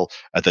whatever the hell,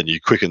 and then you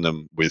quicken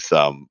them with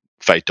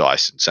Fate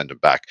Dice and send them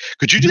back.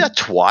 Could you do that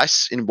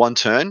twice in one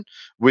turn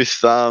with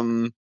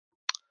Grey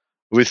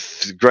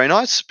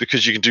Knights?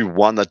 Because you can do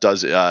one that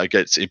does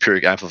gets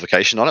Empiric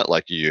Amplification on it,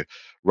 like you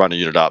run a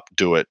unit up,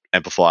 do it,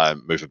 amplify,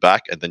 move it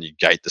back, and then you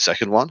gate the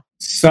second one.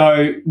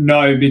 So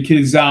no,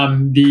 because I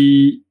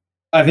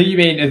think you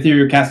mean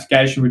Ethereal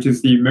Castigation, which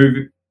is the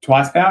move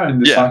twice power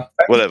and the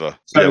whatever.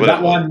 So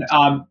that one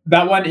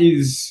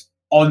is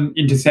on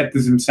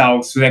interceptors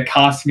themselves, so they're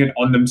casting it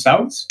on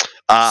themselves.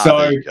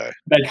 So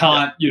they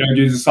can't,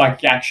 do the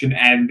psychic action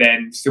and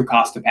then still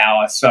cast a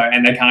power. So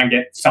and they can't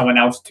get someone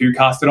else to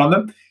cast it on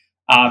them.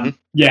 I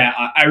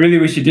really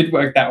wish it did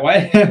work that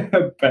way,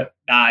 but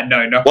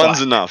no, not one's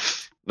quite.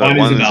 enough. One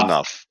is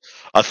enough.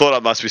 I thought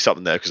it must be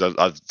something there because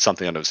I've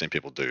something I've never seen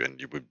people do, and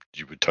you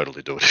would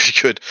totally do it if you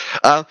could.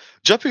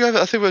 Jumping over,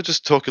 I think we'll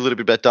just talk a little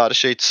bit about data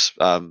sheets,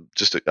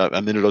 just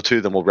a minute or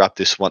two, then we'll wrap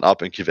this one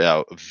up and give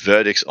our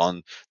verdicts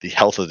on the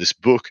health of this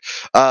book.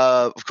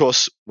 Of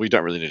course, we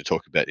don't really need to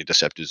talk about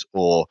interceptors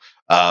or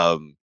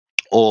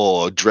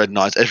Dread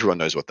Knights. Everyone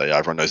knows what they are.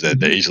 Everyone knows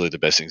they're easily the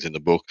best things in the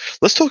book.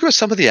 Let's talk about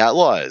some of the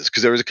outliers,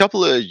 because there was a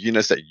couple of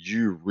units that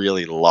you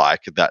really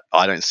like that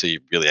I don't see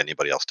really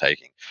anybody else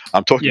taking.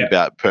 I'm talking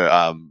about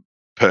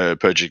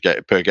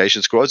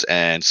Purgation Squads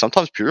and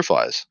sometimes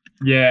Purifiers.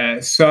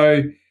 Yeah,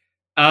 so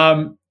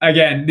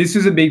again, this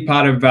is a big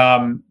part of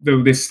the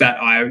list that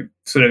I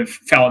sort of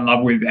fell in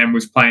love with and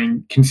was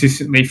playing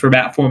consistently for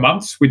about 4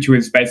 months, which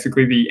was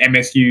basically the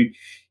MSU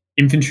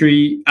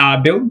infantry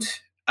build.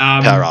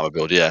 Power armor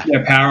build, yeah.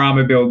 Yeah, power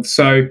armor build.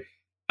 So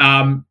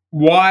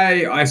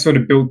Why I sort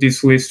of built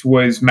this list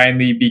was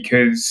mainly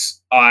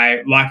because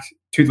I liked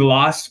To the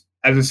Last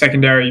as a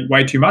secondary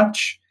way too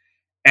much,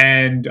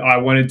 and I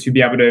wanted to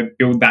be able to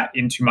build that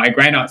into my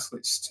Grey Knights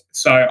list.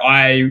 So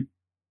I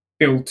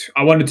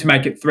wanted to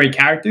make it 3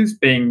 characters,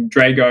 being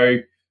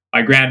Drago,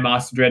 my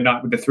Grandmaster Dread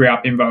Knight with the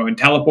 3-up invo and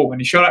teleport when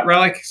he shot at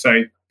Relic,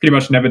 so pretty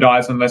much never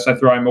dies unless I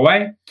throw him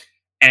away,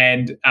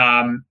 and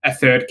a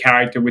third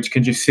character which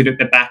can just sit at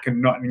the back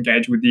and not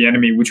engage with the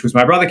enemy, which was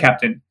my Brother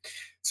Captain.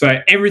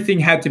 So everything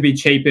had to be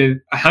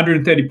cheaper,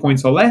 130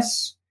 points or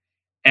less,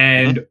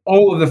 and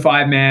all of the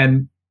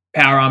 5-man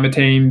power armor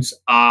teams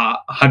are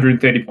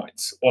 130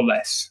 points or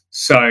less.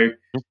 So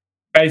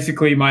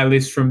basically my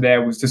list from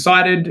there was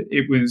decided.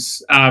 It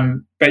was,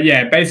 but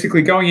yeah,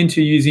 basically going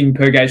into using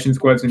Purgation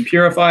Squads and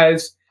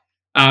Purifiers.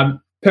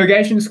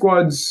 Purgation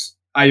Squads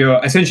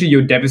are essentially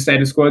your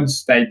Devastator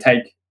Squads. They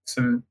take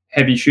some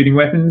heavy shooting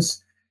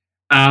weapons.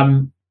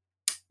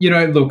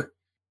 Look,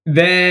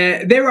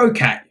 they're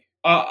okay.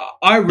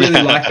 I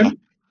really like them,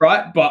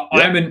 right? But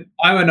yep.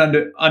 I'm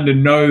under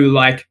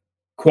no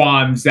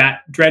qualms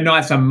that Dread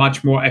Knights are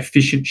much more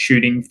efficient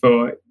shooting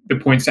for the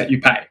points that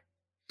you pay.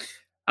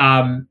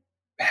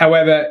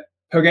 However,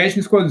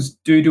 Purgation Squads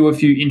do a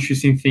few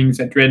interesting things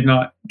that Dread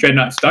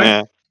Knights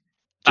don't.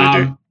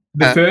 Yeah,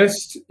 the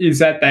first is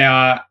that they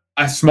are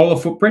a smaller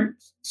footprint,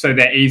 so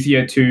they're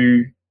easier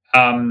to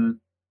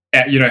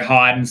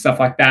hide and stuff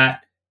like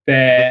that.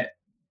 They're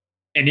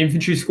an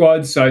infantry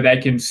squad, so they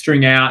can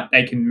string out,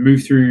 they can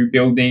move through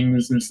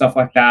buildings and stuff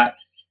like that.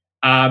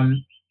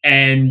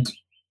 And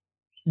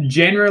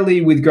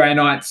generally with Grey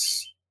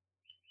Knights,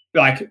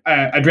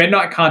 a Dread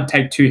Knight can't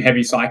take 2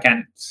 heavy Psy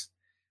Cannons.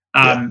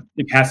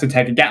 It has to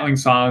take a Gatling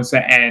Silencer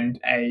and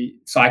a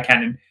Psy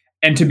Cannon.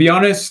 And to be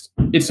honest,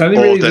 it's only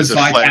really the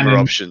Psy Cannon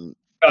option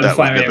that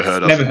we've never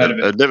heard of.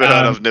 Never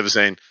heard of, never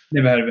seen.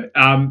 Never heard of it.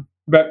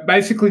 But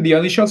basically, the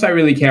only shots I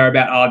really care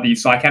about are the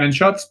Psy Cannon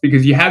shots,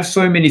 because you have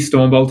so many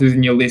Stormbolters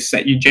in your list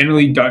that you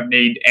generally don't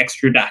need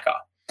extra DACA.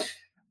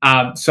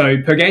 So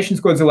Purgation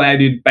Squads allow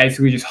you to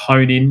basically just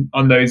hone in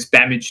on those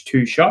damage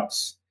 2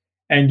 shots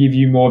and give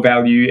you more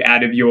value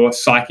out of your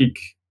Psychic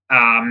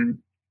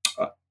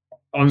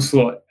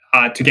Onslaught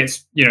to get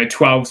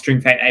 12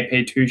 Strength 8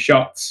 AP 2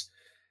 shots.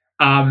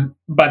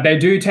 But they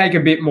do take a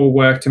bit more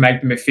work to make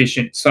them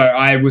efficient. So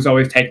I was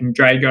always taking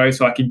Drago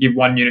so I could give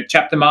 1 unit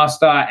Chapter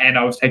Master, and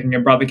I was taking a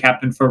Brother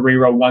Captain for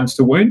reroll 1s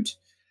to wound.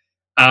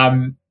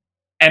 And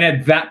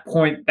at that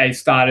point, they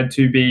started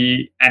to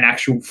be an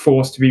actual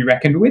force to be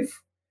reckoned with.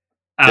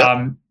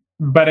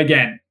 But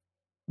again,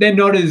 they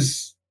weren't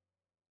as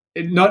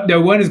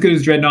good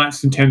as Dread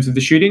Knights in terms of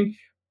the shooting,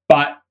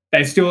 but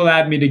they still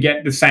allowed me to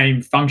get the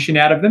same function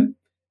out of them.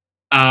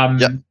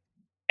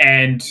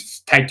 And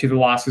take To the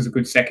Last as a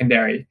good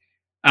secondary.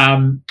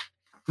 The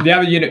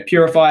other unit,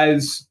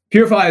 Purifiers.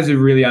 Purifiers are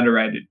really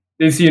underrated.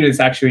 This unit is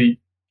actually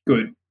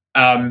good.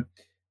 The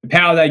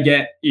power they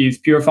get is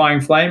Purifying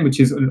Flame, which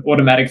is an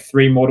automatic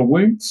 3 mortal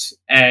wounds.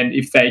 And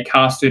if they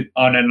cast it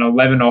on an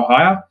 11 or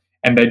higher,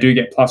 and they do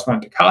get +1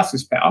 to cast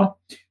this power,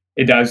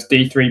 it does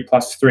D3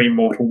 + 3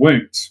 mortal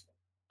wounds.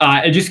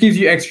 It just gives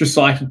you extra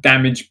psychic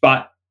damage,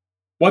 but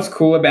what's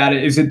cool about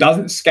it is it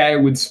doesn't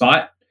scale with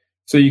Smite.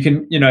 So you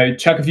can,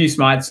 chuck a few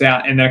Smites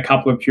out and then a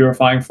couple of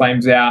Purifying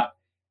Flames out,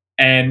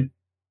 and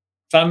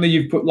suddenly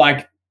you've put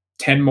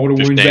 10 mortal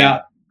 15 wounds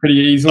out pretty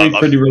easily,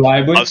 pretty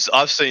reliably.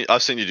 I've seen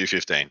you do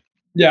 15.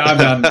 Yeah,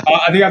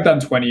 I think I've done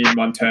 20 in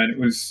one turn. It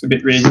was a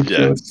bit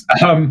ridiculous.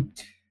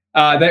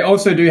 Yeah. They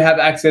also do have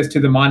access to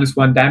the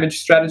 -1 damage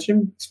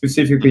stratagem,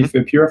 specifically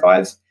for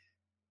Purifiers.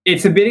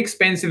 It's a bit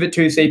expensive at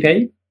 2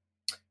 CP.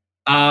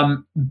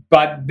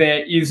 But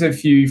there is a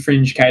few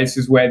fringe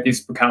cases where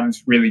this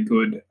becomes really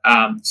good.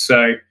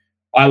 So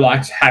I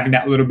liked having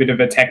that little bit of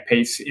a tech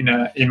piece in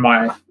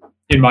my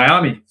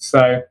army.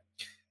 So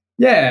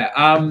yeah,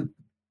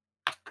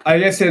 I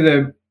guess they're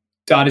the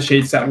data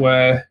sheets that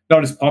were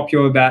not as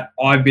popular that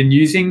I've been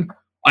using.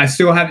 I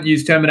still haven't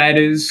used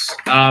Terminators.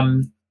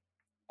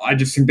 I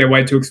just think they're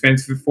way too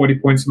expensive for 40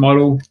 points a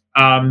model.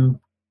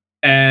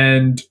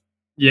 And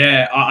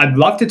yeah, I'd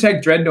love to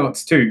take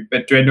Dreadnoughts too,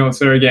 but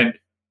Dreadnoughts are again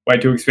way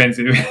too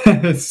expensive.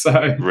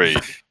 So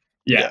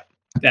yeah,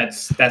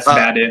 that's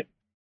about it.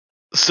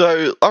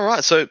 So all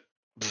right, so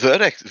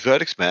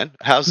verdicts, man.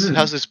 How's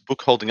this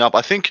book holding up?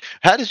 I think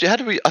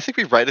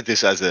we rated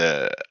this as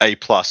a A+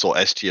 or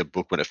S tier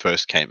book when it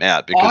first came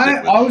out, because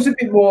I was a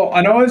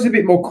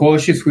bit more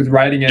cautious with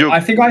rating it.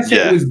 I think I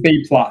said it was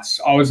B+.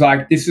 I was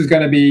like, this is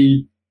going to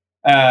be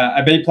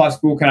a B+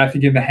 book, and I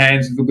think in the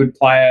hands of a good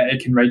player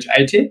it can reach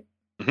A tier.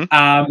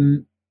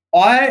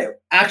 I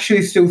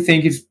actually still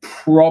think it's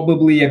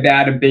probably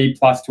about a B+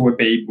 to a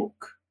B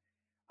book.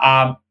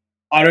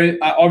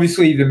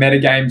 Obviously the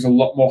metagame's a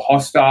lot more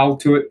hostile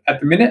to it at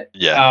the minute.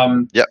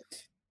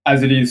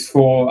 As it is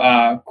for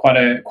quite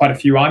a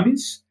few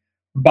armies.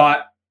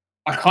 But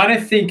I kind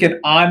of think an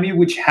army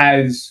which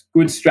has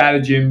good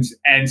stratagems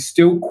and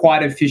still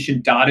quite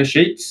efficient data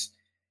sheets,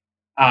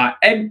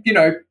 and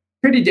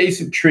pretty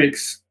decent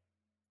tricks,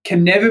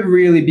 can never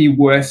really be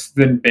worse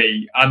than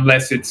B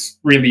unless it's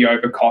really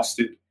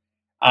overcosted.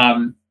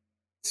 I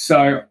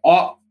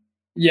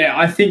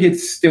think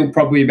it's still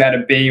probably about a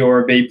B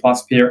or a B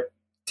plus tier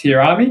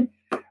army.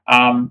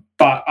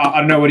 But I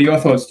don't know. What are your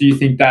thoughts? Do you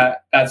think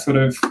that sort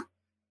of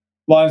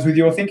lines with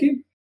your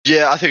thinking?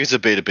 Yeah, I think it's a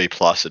B to B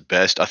plus at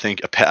best. I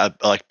think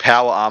like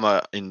power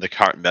armor in the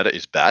current meta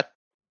is bad.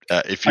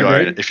 If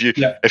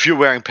you're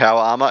wearing power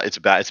armor, it's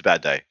a bad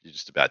day. It's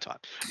just a bad time.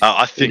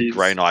 I think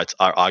Grey Knights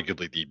are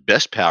arguably the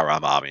best power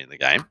armor army in the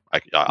game.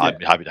 I'd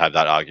be happy to have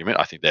that argument.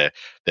 I think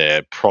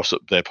they're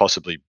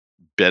possibly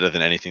better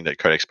than anything that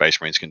Codex Space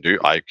Marines can do.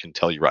 I can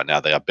tell you right now,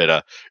 they are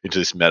better into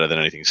this meta than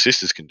anything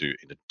Sisters can do.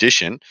 In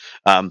addition,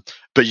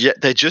 but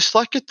yet they're just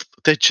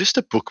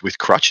a book with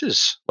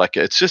crutches. Like,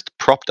 it's just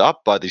propped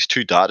up by these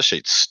 2 data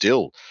sheets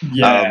still.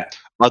 Yeah.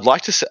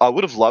 I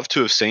would have loved to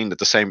have seen that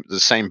the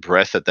same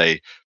breath that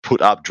they put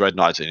up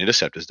Dreadknights and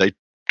Interceptors, they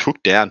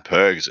took down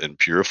Purgs and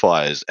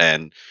Purifiers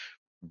and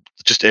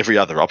just every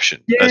other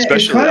option. Yeah,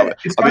 especially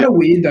it's kind of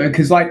weird though,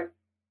 because like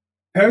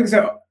Purgs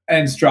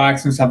and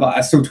Strikes and stuff like that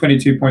are still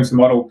 22 points a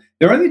model.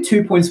 They're only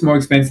 2 points more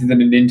expensive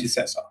than an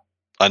Intercessor.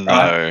 I know,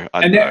 right?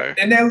 I know.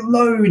 And they're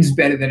loads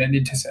better than an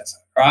Intercessor,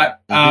 right?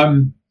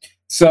 Mm-hmm.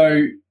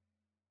 So,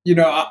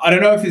 I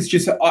don't know if it's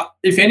just,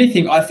 if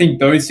anything, I think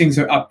those things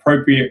are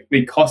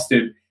appropriately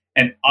costed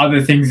and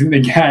other things in the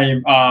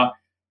game are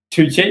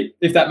too cheap,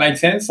 if that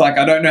makes sense. Like,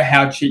 I don't know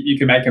how cheap you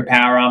can make a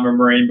power armor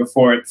Marine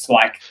before it's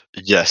like,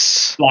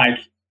 yes, like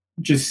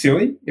just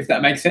silly, if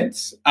that makes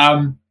sense.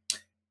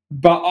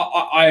 But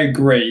I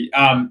agree.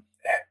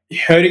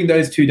 Hurting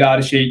those 2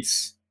 data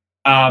sheets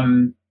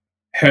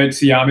hurts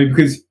the army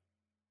because,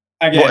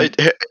 again,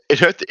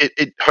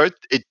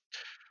 it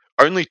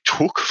only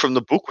took from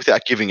the book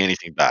without giving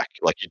anything back.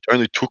 Like, it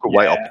only took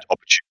away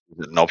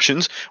opportunities and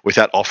options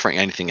without offering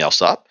anything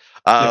else up.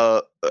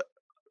 I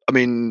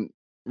mean,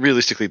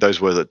 realistically, those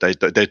were those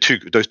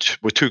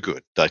were too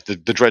good. Like the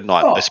Dread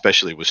Knight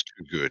especially was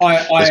too good.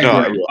 I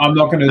agree. I'm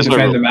not going to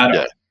defend the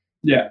matter.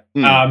 Yeah.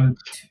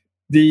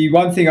 The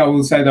one thing I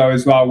will say though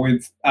as well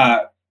with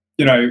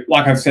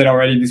like I've said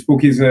already, this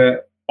book is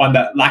one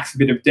that lacks a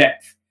bit of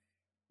depth.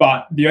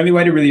 But the only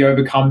way to really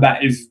overcome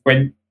that is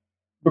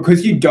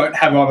because you don't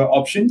have other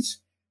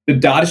options, the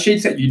data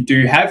sheets that you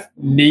do have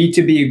need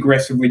to be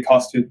aggressively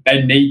costed.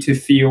 They need to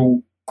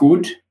feel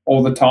good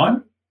all the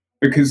time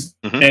because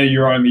they're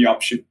your only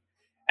option.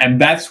 And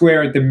that's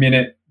where at the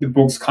minute the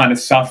book's kind of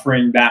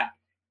suffering, that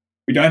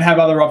we don't have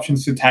other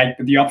options to take,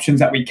 but the options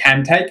that we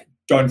can take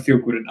don't feel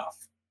good enough.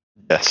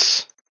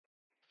 Yes.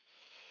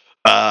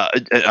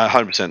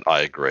 100%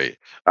 I agree.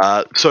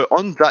 So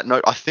on that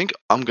note, I think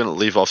I'm going to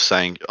leave off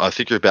saying I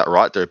think you're about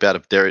right.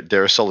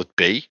 They're a solid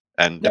B,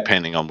 and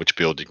depending on which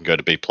build, you can go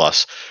to B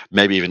plus,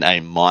 maybe even A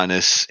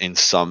minus in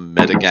some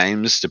meta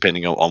games,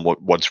 depending on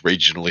what's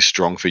regionally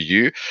strong for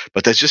you.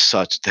 But there's just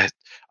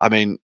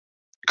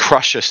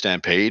Crusher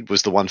Stampede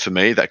was the one for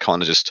me that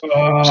kind of just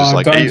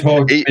like don't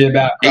talk to me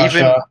about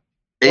Crusher.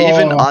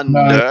 Even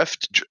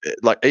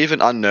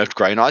unnerved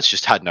Grey Knights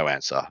just had no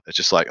answer. It's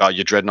just like,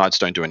 your Dread Knights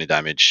don't do any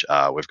damage.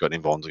 We've got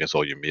invulns against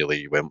all your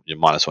melee, your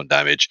 -1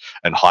 damage,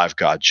 and Hive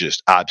Guard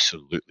just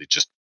absolutely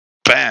just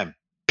bam,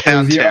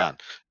 pound town.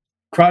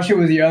 Crusher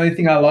was the only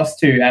thing I lost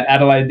to at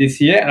Adelaide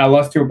this year, and I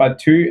lost to it by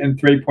 2 and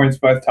 3 points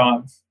both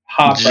times.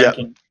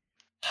 Heartbreaking.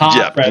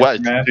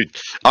 Heartbreaking, man. Dude,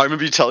 I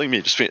remember you telling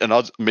me just being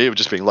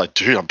like,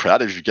 dude, I'm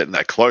proud of you getting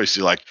that close.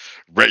 You're like,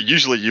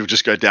 usually you would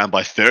just go down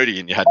by 30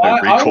 and you had no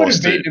recourse. I would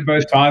have beaten it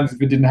both times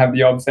if it didn't have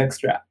the OBSEC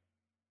strap.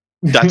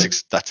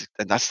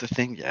 That's the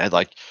thing, yeah.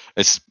 Like,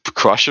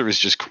 Crusher is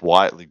just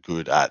quietly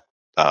good at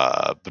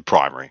the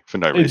primary for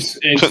no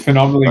reason. It's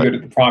phenomenally good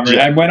at the primary.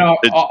 And when I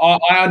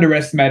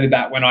underestimated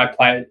that when I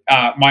played.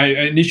 My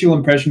initial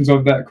impressions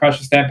of the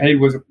Crusher Stampede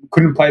was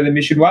couldn't play the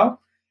mission well.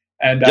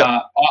 And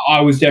I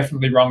was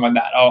definitely wrong on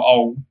that.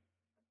 I'll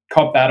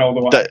cop that all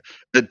the way.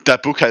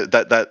 That book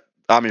that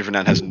Army of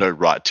Renown has no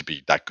right to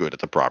be that good at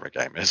the primary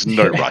game. It has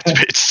no right to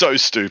be. It's so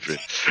stupid.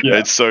 Yeah.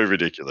 It's so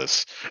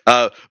ridiculous.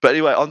 But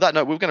anyway, on that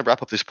note, we're going to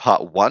wrap up this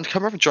part 1.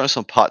 Come over and join us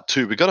on part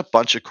 2. We've got a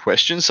bunch of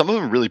questions. Some of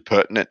them are really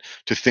pertinent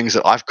to things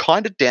that I've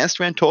kind of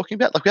danced around talking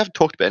about. Like, we haven't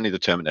talked about any of the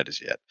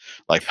Terminators yet,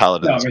 like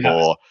Paladins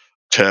or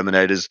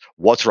Terminators.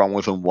 What's wrong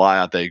with them? Why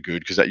aren't they good?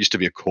 Because that used to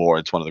be a core.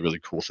 It's one of the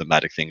really cool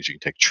thematic things. You can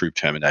take troop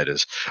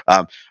Terminators.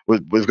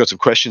 We've got some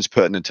questions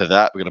pertinent to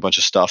that. We've got a bunch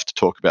of stuff to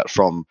talk about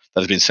that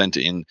has been sent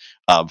in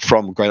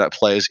from Grey Knight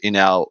players in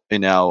our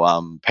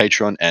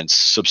Patreon and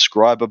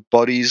subscriber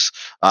bodies.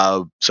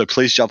 So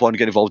please jump on and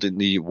get involved in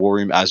the war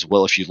room as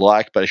well if you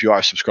like. But if you are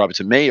a subscriber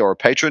to me or a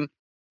patron,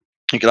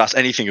 you can ask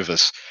anything of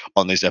us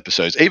on these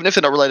episodes, even if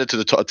they're not related to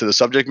the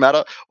subject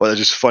matter or they're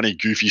just funny,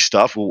 goofy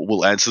stuff.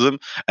 We'll answer them.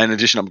 And in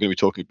addition, I'm going to be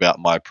talking about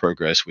my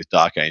progress with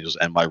Dark Angels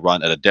and my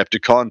run at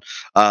Adepticon.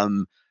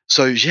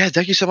 So yeah,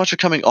 thank you so much for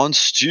coming on,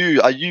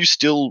 Stu. Are you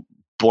still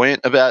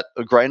buoyant about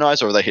Grey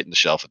Knights, or are they hitting the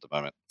shelf at the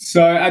moment?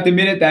 So at the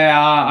minute, they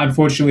are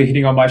unfortunately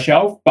hitting on my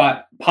shelf,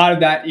 but part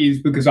of that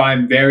is because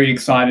I'm very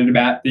excited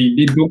about the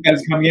mid book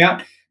that's coming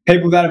out.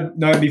 people that have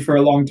known me for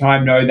a long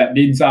time know that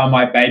Nids are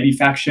my baby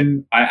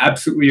faction. I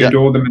absolutely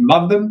adore them and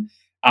love them.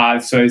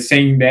 So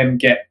seeing them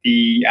get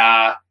the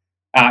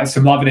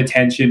some love and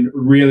attention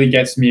really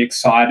gets me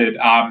excited.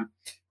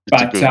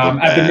 But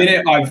at the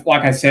minute,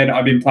 like I said,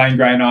 I've been playing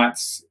Grey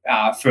Knights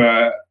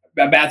for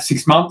about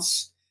 6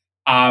 months.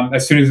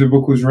 As soon as the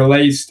book was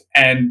released,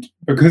 and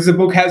because the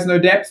book has no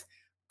depth,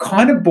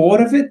 kind of bored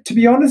of it, to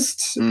be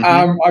honest.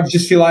 I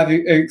just feel I've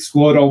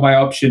explored all my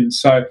options,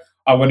 so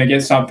I want to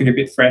get something a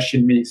bit fresh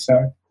in me.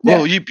 So. Yeah.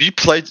 Well, you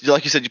played,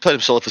 like you said, you played them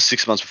solid for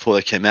 6 months before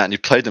they came out, and you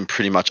played them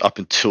pretty much up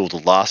until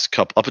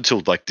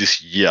like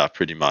this year,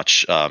 pretty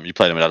much. You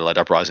played them at Adelaide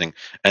Uprising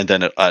and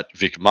then at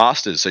Vic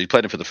Masters. So you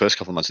played them for the first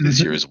couple of months of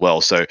this year as well.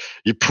 So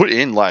you put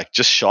in like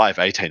just shy of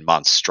 18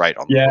 months straight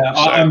on. Yeah, the book,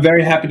 so. I'm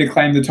very happy to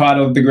claim the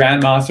title of the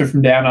Grandmaster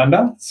from Down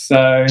Under.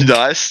 So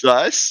nice.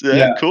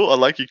 Yeah, cool. I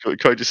like you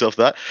code yourself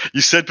that.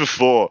 You said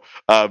before,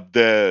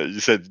 you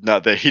said no,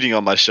 they're hitting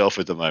on my shelf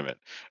at the moment.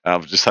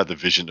 I've just had the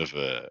vision of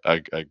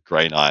a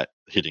Grey Knight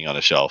hitting on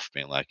a shelf,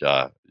 being like,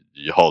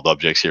 you hold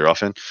objects here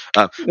often.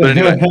 But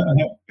anyway,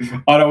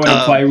 I don't want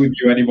to play with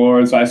you anymore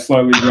as I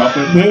slowly drop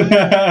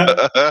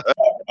it.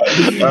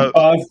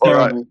 It's all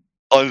right.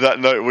 On that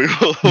note, we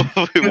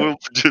will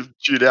just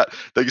tune out.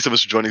 Thank you so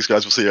much for joining us,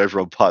 guys. We'll see you over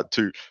on part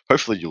 2.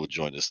 Hopefully, you will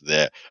join us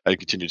there and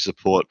continue to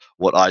support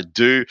what I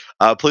do.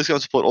 Please go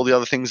and support all the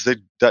other things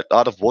that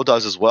Art of War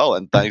does as well.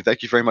 And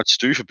thank you very much,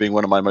 Stu, for being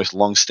one of my most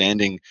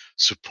long-standing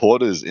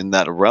supporters in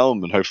that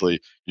realm. And hopefully,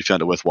 you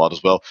found it worthwhile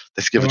as well.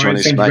 Thanks again for joining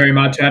us, mate. Thank you very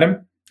much,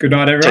 Adam. Good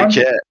night, everyone.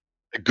 Take care.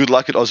 Good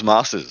luck at Oz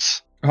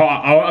Masters. Oh,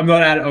 I'm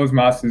not at Oz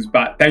Masters,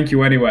 but thank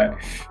you anyway.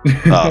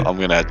 I'm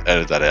going to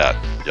edit that out.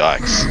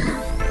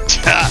 Yikes.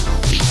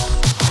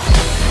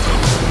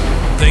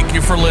 Thank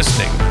you for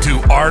listening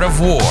to Art of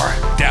War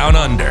Down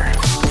Under,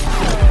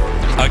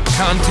 a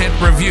content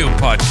review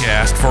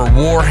podcast for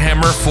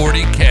Warhammer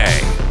 40k,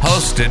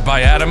 hosted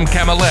by Adam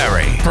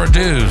Camilleri,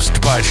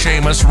 produced by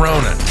Seamus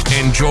Ronan.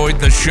 Enjoyed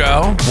the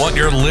show? Want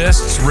your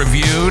lists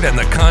reviewed and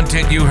the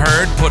content you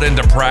heard put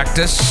into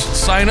practice?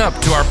 Sign up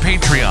to our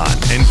Patreon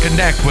and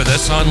connect with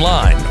us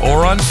online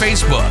or on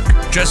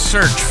Facebook. Just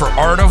search for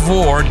Art of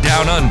War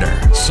Down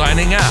Under.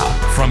 Signing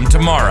out from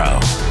tomorrow.